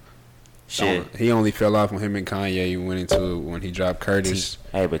 come on. Shit. He only fell off when him and Kanye went into when he dropped Curtis.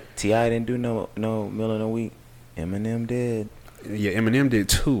 Hey, but T.I. didn't do no $1 million a week. Eminem did. Yeah, Eminem did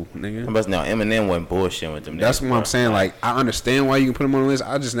too, nigga. But no, Eminem wasn't bullshitting with them. That's niggas, what I'm bro. saying. Like, I understand why you can put him on the list.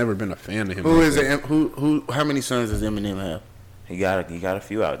 I just never been a fan of him. Who like is that. it? Who? How many sons does Eminem have? He got a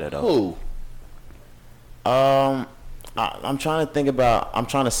few out there though. Who? I'm trying to think about. I'm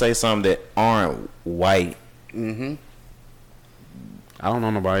trying to say something that aren't white. Mm-hmm. I don't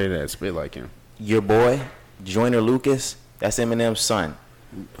know nobody that spit like him. Your boy, Joyner Lucas. That's Eminem's son.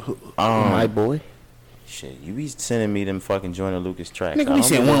 My boy. Shit, you be sending me them fucking Joyner Lucas tracks. Nigga, we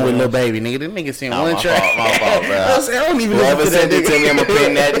sent one with Lil Baby, nigga. Them niggas sent one track. My fault, bro. I don't even Whoever listen to sent that it to me, I'm gonna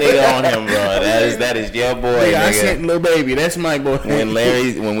pin that nigga on him, bro. That is your boy, nigga. I nigga. sent Lil Baby. That's my boy.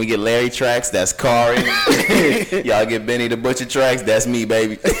 When we get Larry tracks, that's Kari. Y'all get Benny the Butcher tracks, that's me,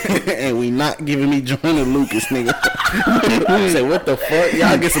 baby. And we not giving me Joyner Lucas, nigga. I said, what the fuck?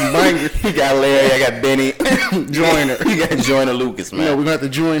 Y'all get some bangers. You got Larry, I got Benny. Joyner. You got Joyner Lucas, man. You know, we're going to have to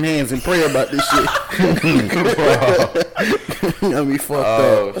join hands and pray about this shit. Got me fucked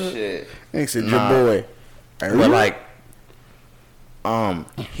up. Oh, shit. They said, your boy. But, like,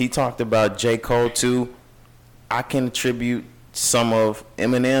 he talked about J. Cole, too. I can attribute some of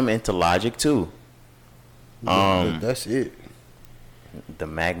Eminem into Logic, too. That's it. The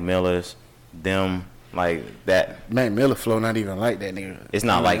Mac Millers, them, like, that. Mac Miller flow not even like that, nigga. It's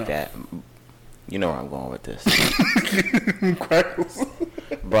not like that. You know where I'm going with this. Crackles.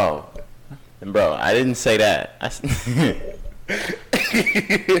 Bro, I didn't say that.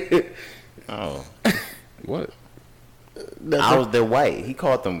 Oh. What? They're white. He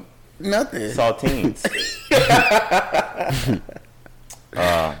called them Nothing. saltines.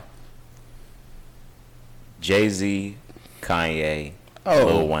 Jay-Z, Kanye,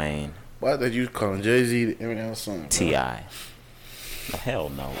 Lil Wayne, Why did you calling Jay-Z the Eminem song? T.I. Hell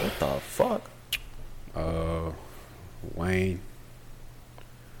no. What the fuck? Wayne,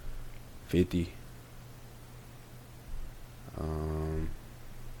 50.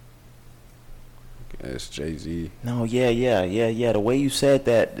 Guess Jay-Z. No, yeah. The way you said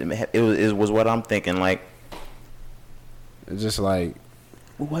that, it was what I'm thinking. Like, It's just like,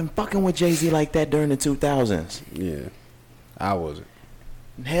 we wasn't fucking with Jay-Z like that during the 2000s. yeah, I wasn't.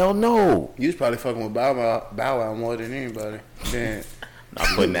 Hell no. You was probably fucking with Bow Wow more than anybody. Then Not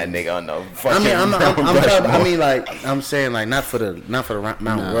putting that nigga on no I fucking mean, Rushmore. like, I'm saying, like, not for the Mount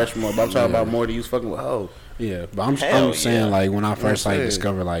Rushmore, but I'm talking about more than you was fucking with hoes. Yeah, but I'm Hell saying, yeah. like, when I first, like, saying.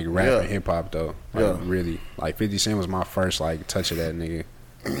 discovered, like, rap Yeah. and hip-hop, though, like, Yeah. really, like, 50 Cent was my first, like, touch of that nigga.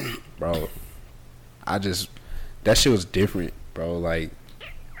 Bro, that shit was different, bro. Like,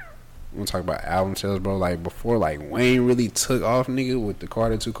 we'll talk about album sales, bro. Like, before, like, Wayne really took off, nigga, with the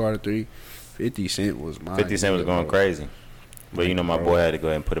Carter 2, Carter 3, 50 Cent was my 50 Cent was nigga, going bro. crazy. But you know, my boy had to go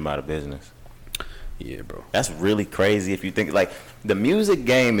ahead and put him out of business. Yeah, bro. That's really crazy if you think, like, the music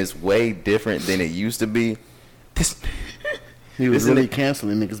game is way different than it used to be. He was This really nigga-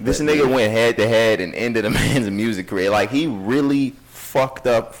 canceling niggas. This back nigga then. went head to head and ended a man's music career. Like, he really fucked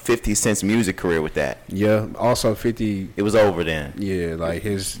up 50 Cent's music career with that. Yeah, also 50, It was over then. yeah, like,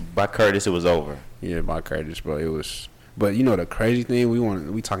 his, By Curtis, it was over. yeah, by Curtis, bro, it was. But you know the crazy thing,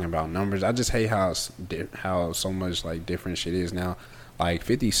 we talking about numbers. I just hate how so much like different shit is now. Like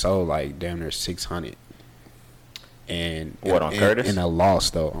 50 sold like damn near 600. And What, on Curtis? In a loss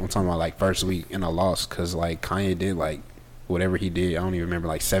though. I'm talking about like first week in a loss because like Kanye did like whatever he did. I don't even remember,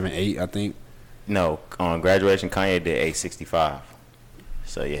 like 7, 8 I think. No, on Graduation, Kanye did 865.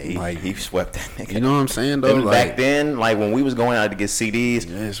 So yeah, he swept that nigga. You know what I'm saying though? Then Like, back then, like when we was going out to get CDs,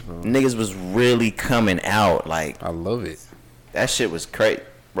 yes, bro. niggas was really coming out. Like, I love it. that shit was crazy.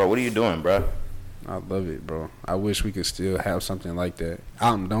 Bro, what are you doing, bro? I love it, bro. I wish we could still have something like that.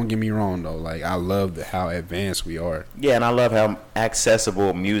 Don't get me wrong though. Like I love how advanced we are. Yeah, and I love how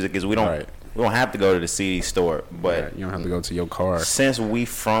accessible music is. We don't have to go to the CD store, but Right, you don't have to go to your car. since we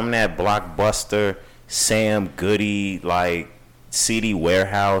from that Blockbuster, Sam Goody, like CD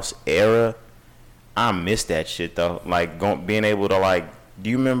warehouse era, I miss that shit though. Like being able to, like, do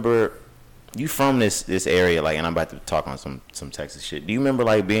you remember? You from this area, like, and I'm about to talk on some Texas shit. Do you remember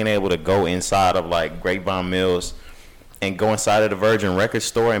like being able to go inside of like Grapevine Mills and go inside of the Virgin Record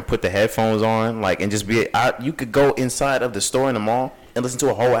store and put the headphones on, like, and just you could go inside of the store in the mall and listen to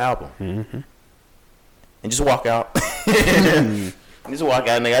a whole album, and just walk out. Just walk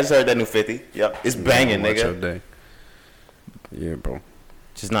out, nigga. I just heard that new 50. Yep, it's banging, Watch your nigga. day. Yeah, bro.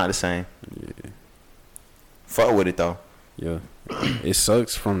 Just not the same. Yeah. Fuck with it though. Yeah. It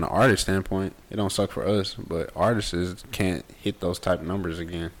sucks from the artist standpoint. It don't suck for us, but artists can't hit those type numbers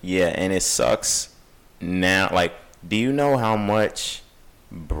again. Yeah, and it sucks now. Like, do you know how much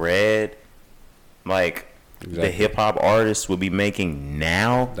bread, like, the Exactly. hip hop artists would be making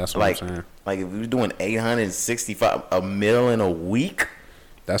now? That's what like, I'm saying. Like, if we was doing 865 a mil in a week,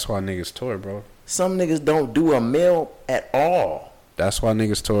 That's why niggas tour, bro. some niggas don't do a mil at all. That's why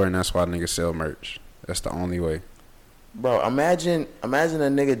niggas tour, and that's why niggas sell merch. That's the only way. Bro, imagine a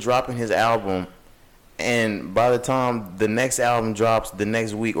nigga dropping his album, and by the time the next album drops the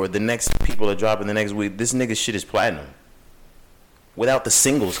next week, or the next people are dropping the next week, this nigga's shit is platinum without the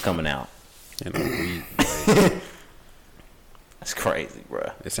singles coming out. You know, That's crazy,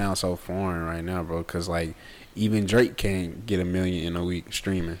 bro. It sounds so foreign right now, bro. Cause like even Drake can't get 1 million in a week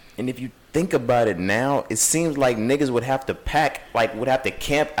streaming. And if you think about it now, it seems like niggas would have to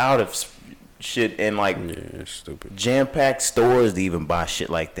camp out of shit and like stupid jam-packed stores to even buy shit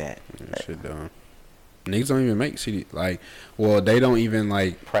like that. Yeah, shit dumb. Niggas don't even make CD they don't even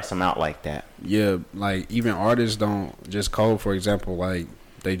like press them out like that. Yeah, like even artists don't. Just Cole, for example, like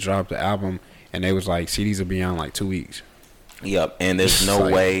they dropped the album and they was like CDs will be on like 2 weeks. Yep, and there's no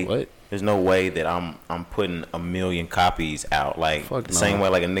like, way. What? There's no way that I'm putting 1 million copies out like the same way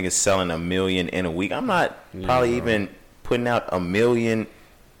like a nigga selling 1 million in a week. I'm not probably even putting out 1 million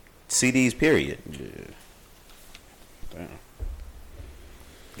CDs. Period. Yeah. Damn.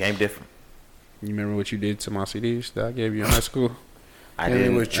 Game different. You remember what you did to my CDs that I gave you in high school? I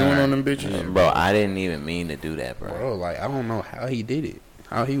didn't. Was chewing on them bitches, bro. I didn't even mean to do that, bro. Bro, like I don't know how he did it.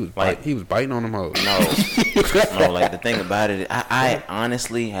 How he was like he was biting on them hoes. No, no. Like the thing about it, I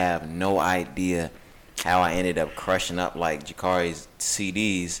honestly have no idea how I ended up crushing up like Jakari's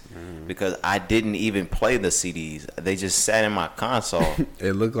CDs because I didn't even play the CDs. They just sat in my console.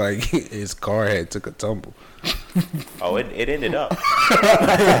 It looked like his car had took a tumble. Oh, it ended up.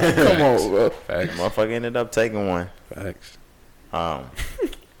 Come on, bro. Facts. Motherfucker ended up taking one. Facts.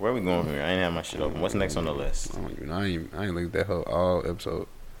 Where we going from here? I ain't have my shit open. What's next on the list? I ain't looked at that whole all episode.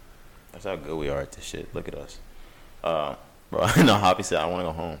 That's how good we are at this shit. Look at us. Bro, I know Hoppy said I want to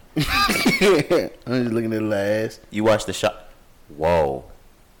go home. I'm just looking at the last. You watched The Shop? Whoa.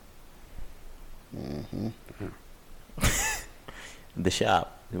 Mm-hmm. The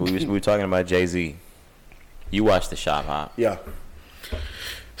Shop. We were talking about Jay-Z. You watched The Shop, Hop? Yeah.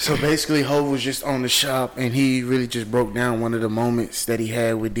 So basically, Hov was just on The Shop, and he really just broke down one of the moments that he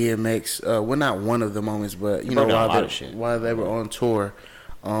had with DMX. Well, not one of the moments, but you know, while they were on tour,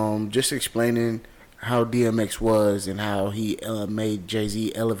 just explaining how DMX was and how he made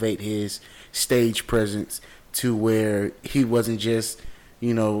Jay-Z elevate his stage presence to where he wasn't just,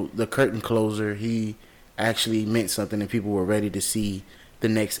 you know, the curtain closer. He actually meant something, and people were ready to see the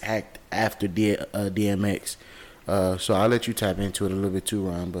next act after DMX. So I'll let you tap into it a little bit too,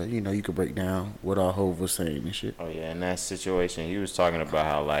 Ron. But you know, you could break down what all Hov was saying and shit. Oh yeah, in that situation, he was talking about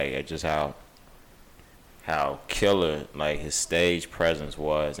how like just how killer like his stage presence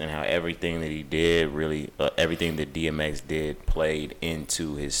was, and how everything that he did really, everything that DMX did played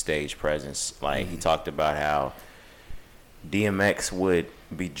into his stage presence. Like he talked about how DMX would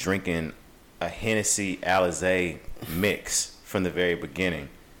be drinking a Hennessy Alizé mix from the very beginning.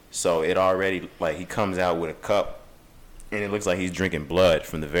 So it already, like, he comes out with a cup, and it looks like he's drinking blood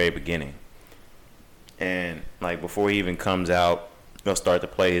from the very beginning. And, like, before he even comes out, they'll start to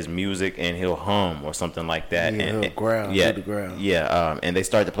play his music, and he'll hum or something like that. Yeah, and he'll growl. Yeah, the growl. Yeah, and they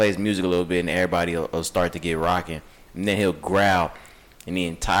start to play his music a little bit, and everybody will start to get rocking. And then he'll growl, and the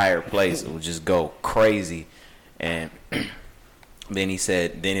entire place will just go crazy. And then he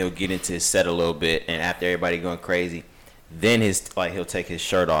said, then he'll get into his set a little bit, and after everybody going crazy, then he'll take his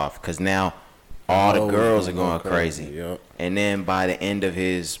shirt off because now all the girls are going crazy. Yep. And then by the end of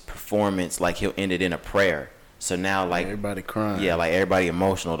his performance, like he'll end it in a prayer. So now like everybody crying. Yeah, like everybody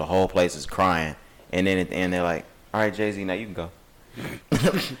emotional. The whole place is crying. And then at the end they're like, "All right, Jay-Z, now you can go."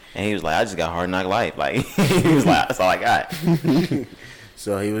 And he was like, "I just got Hard Knock Life." Like he was like, "That's all I got."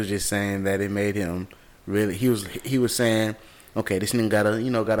 So he was just saying that it made him really. He was saying, okay, this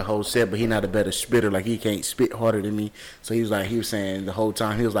nigga got a whole set, but he not a better spitter. Like he can't spit harder than me. So he was saying the whole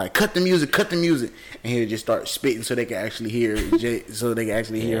time he was like, cut the music, and he would just start spitting so they could actually hear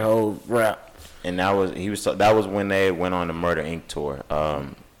hear whole rap. And that was when they went on the Murder Inc. tour.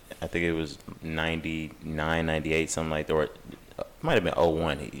 I think it was 99, 98, something like that, or it might have been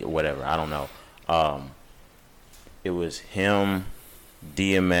 01 or whatever. I don't know. It was him,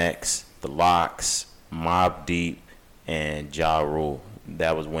 DMX, The Lox, Mobb Deep, and Ja Rule.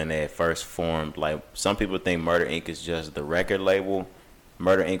 That was when they had first formed. Like, some people think Murder Inc. is just the record label.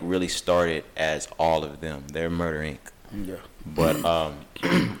 Murder Inc. really started as all of them. They're Murder Inc. Yeah. But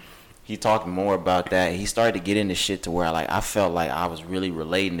he talked more about that. He started to get into shit to where I felt like I was really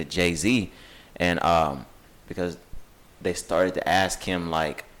relating to Jay-Z, and because they started to ask him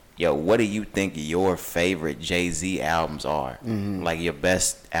like, "Yo, what do you think your favorite Jay-Z albums are? Mm-hmm. Like your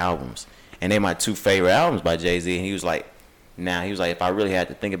best albums?" And they're my two favorite albums by Jay-Z. And he was like, if I really had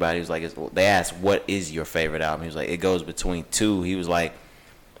to think about it, he was like, they asked, "What is your favorite album?" He was like, "It goes between two." He was like,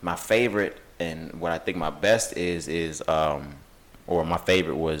 "My favorite and what I think my best is or my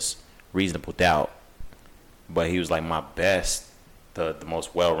favorite was Reasonable Doubt." But he was like, my best, the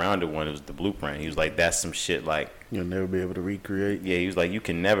most well-rounded one was The Blueprint. He was like, that's some shit like you'll never be able to recreate. Yeah, he was like, you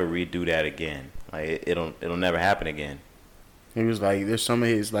can never redo that again. Like it'll never happen again. He was like, there's some of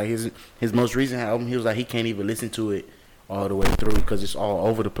his like his most recent album. He was like, he can't even listen to it all the way through because it's all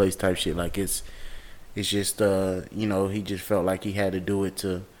over the place type shit. Like it's just he just felt like he had to do it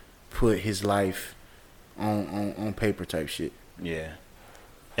to put his life on paper type shit. Yeah.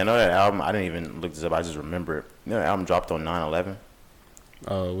 I know that album. I didn't even look this up. I just remember it. You know, that album dropped on 9/11.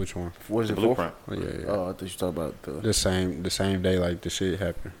 Which one? What is it? Blueprint. Oh, yeah. Oh, I thought you talking about the same day like the shit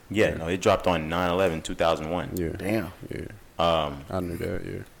happened. Yeah, no, it dropped on 9/11, 2001. Yeah. Damn. Yeah. I knew that.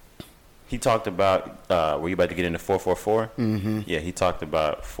 Yeah. He talked about. Were you about to get into 444? Mm-hmm. Yeah, he talked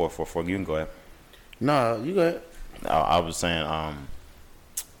about 444. You can go ahead. No, you got it. I was saying,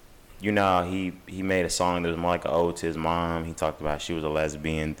 he made a song that was more like an ode to his mom. He talked about she was a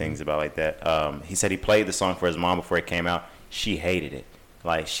lesbian, things about like that. He said he played the song for his mom before it came out. She hated it.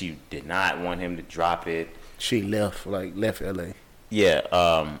 Like, she did not want him to drop it. She left LA.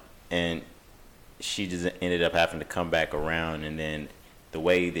 Yeah, and she just ended up having to come back around. And then the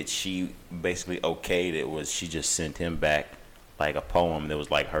way that she basically okayed it was she just sent him back like a poem that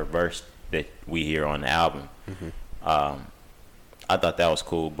was like her verse that we hear on the album. Mm-hmm. I thought that was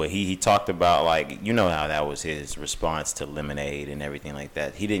cool, but he talked about, like, you know how that was his response to Lemonade and everything like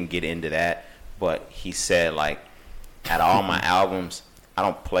that. He didn't get into that, but he said, like, out of all my albums, I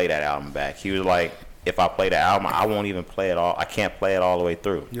don't play that album back. He was like, if I play the album, I won't even play it all. I can't play it all the way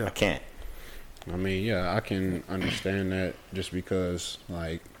through. Yeah. I can't. I mean, yeah, I can understand that just because,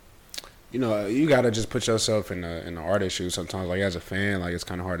 like, you gotta just put yourself in the artist's shoes sometimes. Like, as a fan, like, it's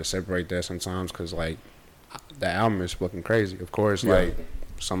kind of hard to separate that sometimes because, like, the album is fucking crazy. Of course, like,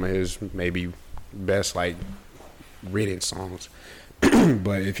 some of his maybe best, like, written songs.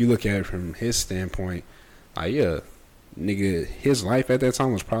 But if you look at it from his standpoint, like, yeah, nigga, his life at that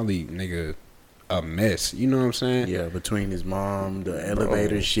time was probably, nigga, a mess. You know what I'm saying? Yeah, between his mom, the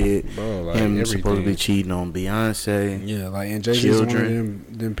elevator shit, bro, like, him everything. supposedly cheating on Beyonce. Yeah, like, and Jay-Z's one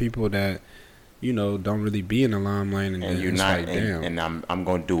of them people that, don't really be in the limelight, and you're it's not, like, damn. and I'm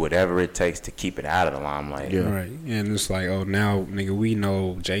gonna do whatever it takes to keep it out of the limelight. Yeah, right. And it's like, oh, now, nigga, we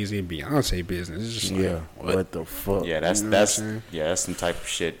know Jay-Z and Beyonce business. It's just like, what the fuck? Yeah, that's some type of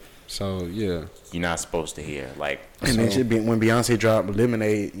shit. So yeah, you're not supposed to hear, like. And it should be when Beyonce dropped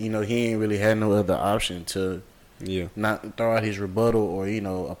Lemonade. He ain't really had no other option to, not throw out his rebuttal or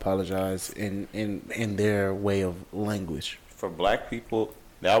apologize in their way of language. For black people,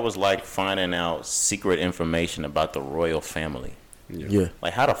 that was like finding out secret information about the royal family. Yeah.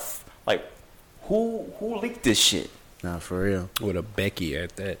 Like, who leaked this shit? Nah, for real. With a Becky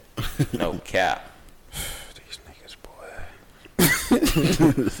at that. No cap. These niggas, boy.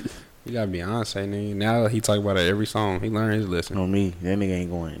 You got Beyonce, nigga. Now he talk about it every song. He learned his lesson. On me, that nigga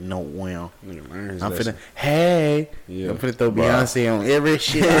ain't going nowhere. Nigga learned his I'm lesson. I'm finna throw Beyonce on every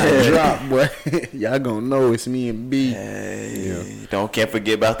shit I drop, boy. Y'all gonna know it's me and B. Can't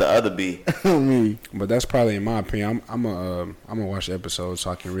forget about the other B. On me. But that's probably, in my opinion, I'm gonna watch the episode so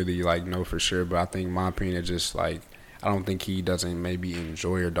I can really know for sure. But I think, in my opinion, it's just like, I don't think he doesn't maybe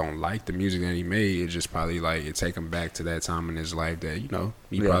enjoy or don't like the music that he made. It's just probably it take him back to that time in his life that he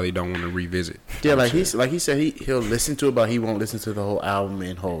probably don't want to revisit. Yeah, he said he'll listen to it, but he won't listen to the whole album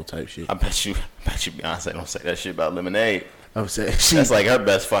in whole type shit. I bet you Beyonce don't say that shit about Lemonade. I'm saying that's like her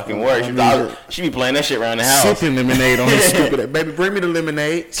best fucking work. She be playing that shit around the house. Sipping lemonade on his stupid. Baby, bring me the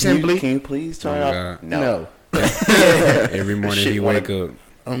lemonade. Simply. Can you please turn up? No. Every morning he wake up.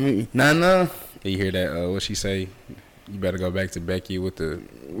 I mean, nah. You hear that? What she say? You better go back to Becky with the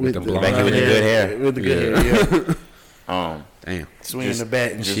blonde Becky with the good hair. With the good hair, yeah. Damn. Swinging the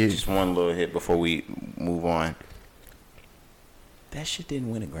bat and shit. Just one little hit before we move on. That shit didn't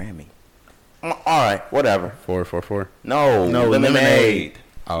win a Grammy. All right, whatever. 444. No, Lemonade.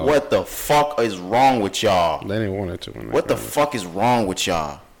 Oh. What the fuck is wrong with y'all? They didn't want it to win. What the fuck is wrong with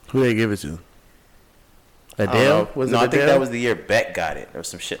y'all? Who they give it to? Adele? I think that was the year Beck got it or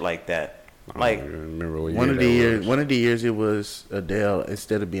some shit like that. I don't remember what one of the years it was Adele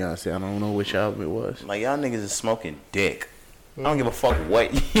instead of Beyonce. I don't know which album it was. Like, y'all niggas is smoking dick. I don't give a fuck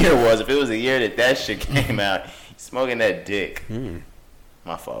what year it was. If it was the year that shit came out, smoking that dick.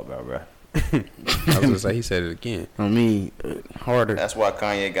 My fault, bro. I was gonna say, he said it again. I mean, harder. That's why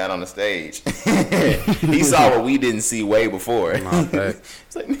Kanye got on the stage. He saw what we didn't see way before.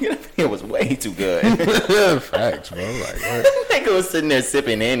 It's like, nigga, that video was way too good. Facts, bro. Like, what? Nigga was sitting there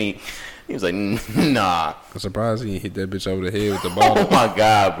sipping Henny. He was like, nah. I'm surprised he hit that bitch over the head with the bottle. Oh my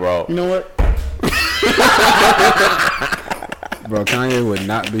God, bro. You know what? Bro, Kanye would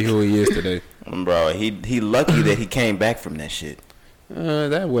not be who he is today. Bro, he lucky that he came back from that shit.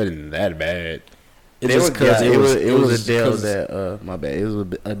 That wasn't that bad. It's just because it was Adele 'cause- that my bad. It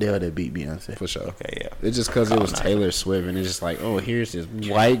was Adele that beat Beyonce. for sure. Okay, yeah. It's just because it was Taylor Swift, and it's just like, oh, here's this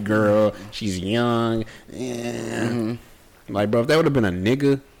white girl. She's young. Yeah. Like, bro, if that would have been a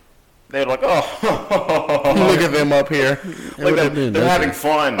nigga, They were like, oh, Look at them up here. look at them. They're having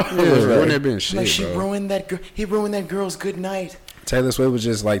fun. yeah, it wouldn't have been shit, Like she bro. ruined that girl. He ruined that girl's good night. Taylor Swift was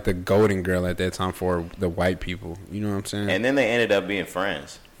just like the golden girl at that time for the white people. You know what I'm saying? And then they ended up being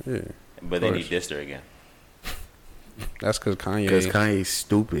friends. yeah. But then he course. dissed her again. That's because Because Kanye, Kanye's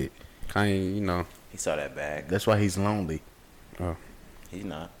stupid. Kanye, you know. He saw that bag. That's why he's lonely. Oh, He's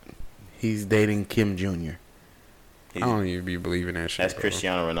not. He's dating Kim Jr. I don't even be believing that shit. That's bro.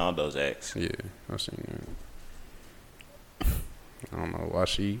 Cristiano Ronaldo's ex. Yeah, I've seen that. I don't know why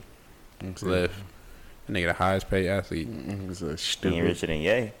she left. That nigga the highest paid athlete. He's a He ain't stupid. richer than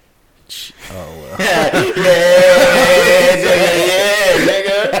Ye. Oh well. Yeah,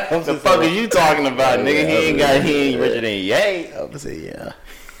 nigga. The fuck are you talking about, nigga? He ain't richer than Ye. I would say yeah.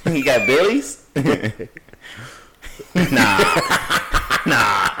 He got Billy's?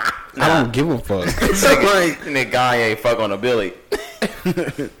 Nah. I don't give a fuck. Nigga, guy ain't fuck on a Billy.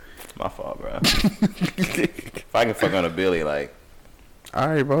 My fault, bro. If I can fuck on a Billy, like, All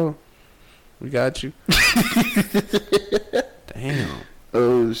right, bro. We got you. Damn.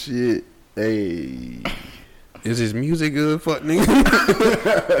 Oh shit. Hey. Is his music good? Fuck nigga.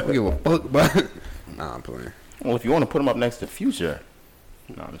 I don't give a fuck about it. Nah, I'm playing. well, if you want to put him up next to Future,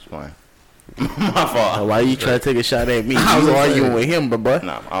 no, I'm just playing. My fault. Why you try to take a shot at me? I was You gonna arguing say. with him, bro.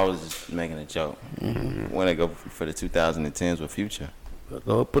 No, I was just making a joke. When I go for the 2010s with Future,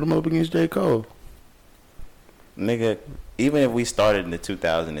 Go put him up against J. Cole. nigga, even if we started in the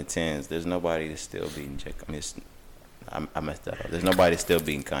 2010s, there's nobody that's still beating J. I mean, I messed that up. There's nobody still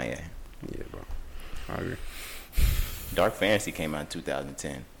beating Kanye. Yeah, bro. I agree. Dark Fantasy came out in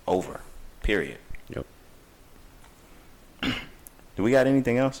 2010. Over. Period. Yep. Do we got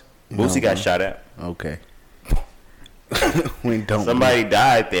anything else? No, Boosie got bro. shot at. Okay. when don't Somebody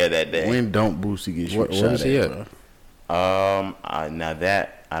died there that day. when don't Boosie get What shot is he at, at? bro? Now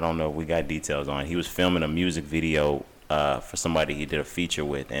that I don't know if we got details on. He was filming a music video for somebody he did a feature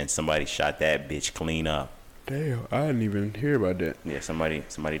with, and somebody shot that bitch clean up. Damn, I didn't even hear about that. Yeah, somebody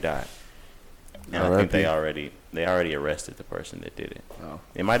died. And I R.I.P. think they already arrested the person that did it. Oh.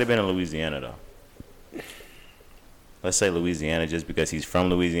 It might have been in Louisiana though. Let's say Louisiana just because he's from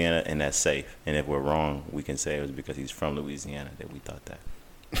Louisiana, and that's safe. And if we're wrong, we can say it was because he's from Louisiana that we thought that.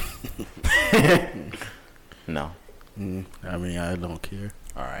 No. I mean, I don't care.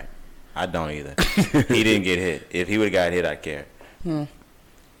 All right. I don't either. He didn't get hit. If he would have got hit, I'd care.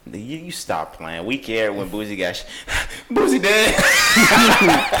 You stop playing. We cared when Boosie got Boosie dead.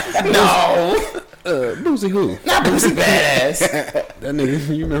 No. Boosie who? Not Boosie badass. That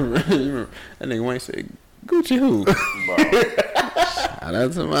nigga, you remember that nigga Wayne said, Gucci who? Bro. Shout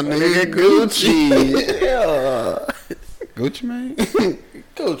out to my nigga Gucci. Yeah. Gucci, man?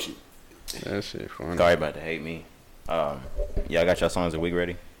 Gucci. That shit funny. Sorry about to hate me. Y'all got y'all songs of the week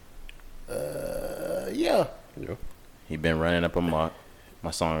ready? Yeah. Yo. He been running up a mark. My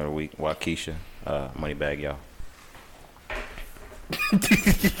song of the week, Waukesha, Moneybag Y'all.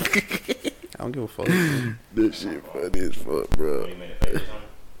 I don't give a fuck. This shit funny as fuck, bro.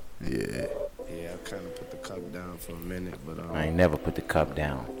 Yeah. Yeah, I kind of put the cup down for a minute, but I ain't never put the cup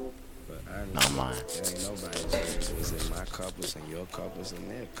down. honestly, Not mine. it ain't nobody's business. It was in my cup, it's in your cup, it's in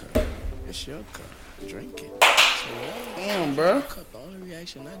their cup. It's your cup. Drink it. So Damn, bro. cup, the only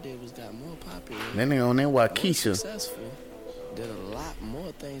reaction I did was got more popular. That nigga on that More Waukesha. successful. Did a lot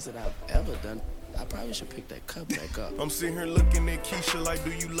more things that I've ever done. I probably should pick that cup back up. I'm sitting here looking at Keisha like,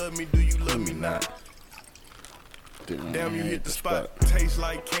 do you love me? Do you love me not? Damn, you hit the spot. Taste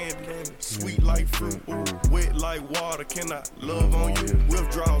like candy, sweet like fruit, ooh, wet like water. Can I love on you?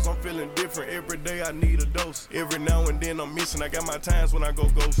 Withdrawals, I'm feeling different. Every day I need a dose. Every now and then I'm missing. I got my times when I go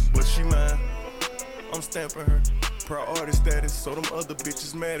ghost, but she mine. I'm stamping her. Priority status, so them other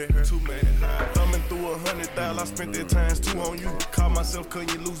bitches mad at her. Too mad at her. Thumbing through 100,000, I spent that times 2 on you. Caught myself cutting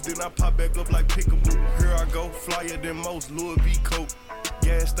you loose, then I pop back up like Pickaboo. Here I go, flyer than most, Louis V. Coke.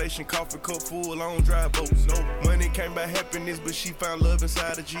 Gas station, coffee cup full, I don't drive boats. No money came by happiness, but she found love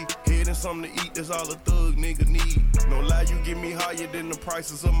inside a G. Head and something to eat, that's all a thug nigga need. No lie, you get me higher than the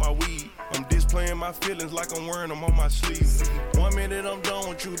prices of my weed. I'm displaying my feelings like I'm wearing them on my sleeves. 1 minute I'm done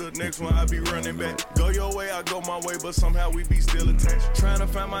with you, the next one I be running back. Go your way, I go my way, but somehow we be still attached. Trying to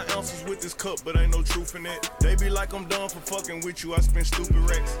find my ounces with this cup, but ain't no truth in it. They be like I'm done for fucking with you, I spend stupid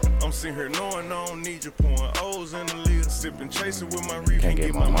racks. I'm sitting here knowing I don't need you, pouring O's in the lid, sipping, chasing with my reef. Can't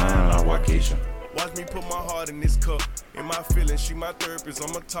get my mind on Waukesha. Watch me put my heart in this cup. In my feelings, she my therapist.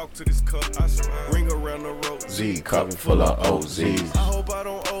 I'ma talk to this cup. I swear. Ring around the road. Z cup full of OZs. I hope I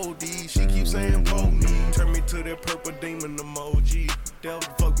don't OD. She keeps saying hold me. Turn me to that purple demon emoji. Devil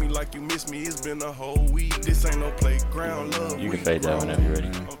fuck me like you miss me. It's been a whole week. This ain't no playground love. You can fade that whenever you're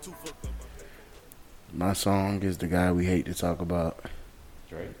ready. My song is The Guy We Hate to Talk About.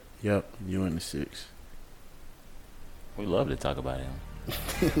 Drake. Yep, you in the 6. We love to talk about him.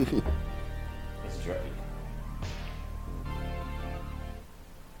 It's Drake.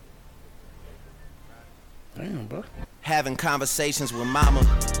 Damn, bro. Having conversations with mama.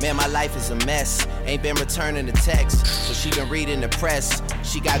 Man, my life is a mess. Ain't been returning the text, so she been reading the press.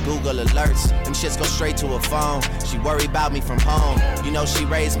 She got Google alerts. Them shits go straight to her phone. She worry about me from home. You know she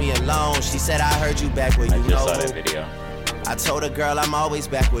raised me alone. She said, I heard you back where you know I just saw that video. I told her, girl, I'm always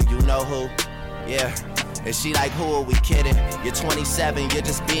back where you know who. Yeah. And she like, who are we kidding? You're 27, you're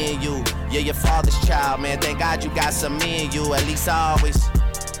just being you. You're your father's child, man. Thank God you got some me in you. At least I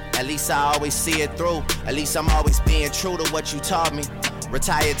always see it through. At least I'm always being true to what you taught me.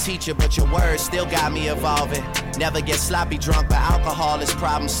 Retired teacher, but your words still got me evolving. Never get sloppy drunk, but alcohol is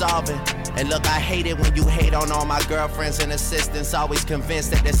problem solving. And look, I hate it when you hate on all my girlfriends and assistants. Always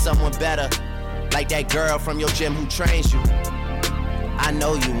convinced that there's someone better. Like that girl from your gym who trains you. I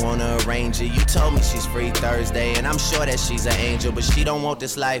know you wanna arrange it. You told me she's free Thursday, and I'm sure that she's an angel, but she don't want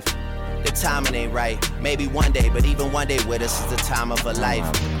this life. The timing ain't right. Maybe one day, but even one day with us is the time of her life.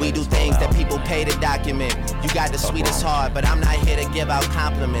 We do things that people pay to document. You got the sweetest heart, but I'm not here to give out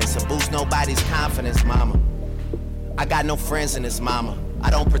compliments or boost nobody's confidence, mama. I got no friends in this mama.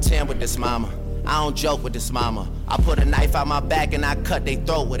 I don't pretend with this mama. I don't joke with this mama. I put a knife out my back and I cut they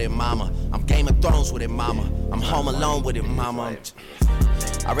throat with it, mama. I'm Game of Thrones with it, mama. I'm Home Alone with it, mama.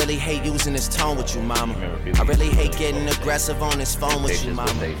 I really hate using this tone with you, mama. I really hate getting aggressive on this phone with you,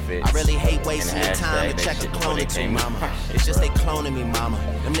 mama. I really hate wasting your time to check a clone or two, mama. It's just they cloning me, mama.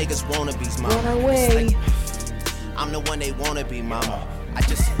 Them niggas wannabes, mama. Like, I'm the one they wanna be, mama. I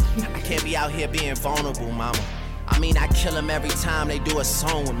can't be out here being vulnerable, mama. I mean, I kill them every time they do a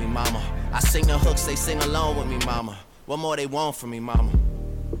song with me, mama. I sing the hooks, they sing along with me, mama. What more they want from me, mama?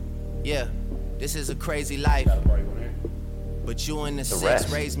 Yeah, this is a crazy life. But you in the 6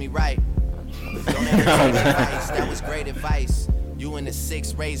 raised me right. Don't ever take advice, that was great advice. You in the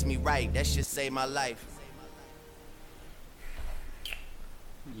 6 raised me right, that shit saved my life.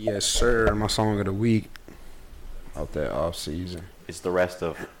 Yes, sir. My song of the week out that off season. It's the rest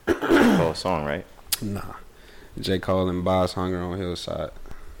of the whole song, right? Nah. J. Cole and Boss Hunger on Hillside.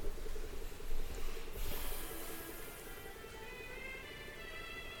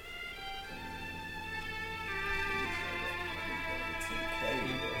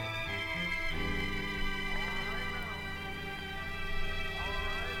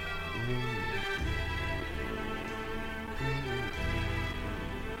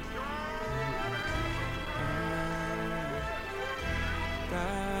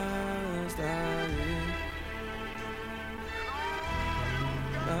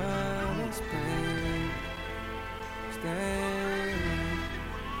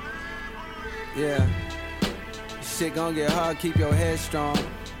 Yeah, shit gon' get hard, keep your head strong.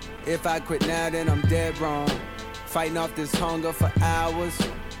 If I quit now, then I'm dead wrong. Fighting off this hunger for hours.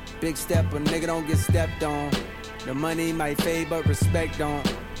 Big step, a nigga don't get stepped on. The money might fade, but respect don't.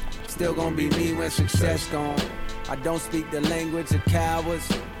 Still gon' be me when success gone. I don't speak the language of cowards.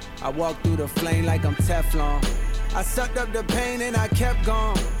 I walk through the flame like I'm Teflon. I sucked up the pain and I kept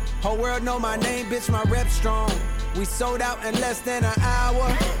going. Whole world know my name, bitch, my rep strong. We sold out in less than an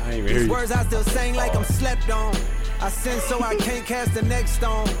hour. These words I still sing like I'm slept on. I sin so I can't cast the next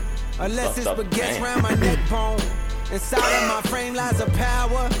stone. Unless it's baguettes round my neck bone. Inside of my frame lies a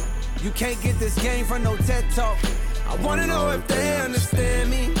power. You can't get this game from no TED Talk. I wanna know if they understand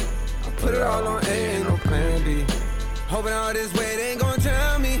me. I put it all on A, ain't no plan B. Hoping all this weight ain't gon'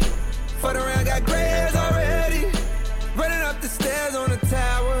 drown me. Fuck around, got gray hairs already. Running up the stairs on the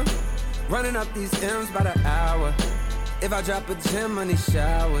tower. Running up these M's by the hour. If I drop a gem on these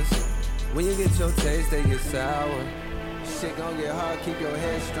showers. When you get your taste, they get sour. Shit gon' get hard, keep your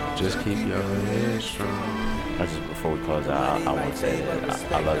head strong. Just keep your head strong. Just before we close out, I want to say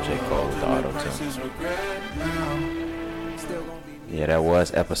that I love J. Cole with the auto-tune. Yeah, that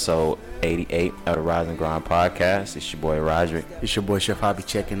was episode 88 of the Rise and Grind podcast. It's your boy Roderick. It's your boy Chef Hobby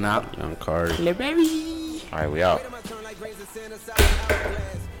checking out. Young Carter. All right, we out.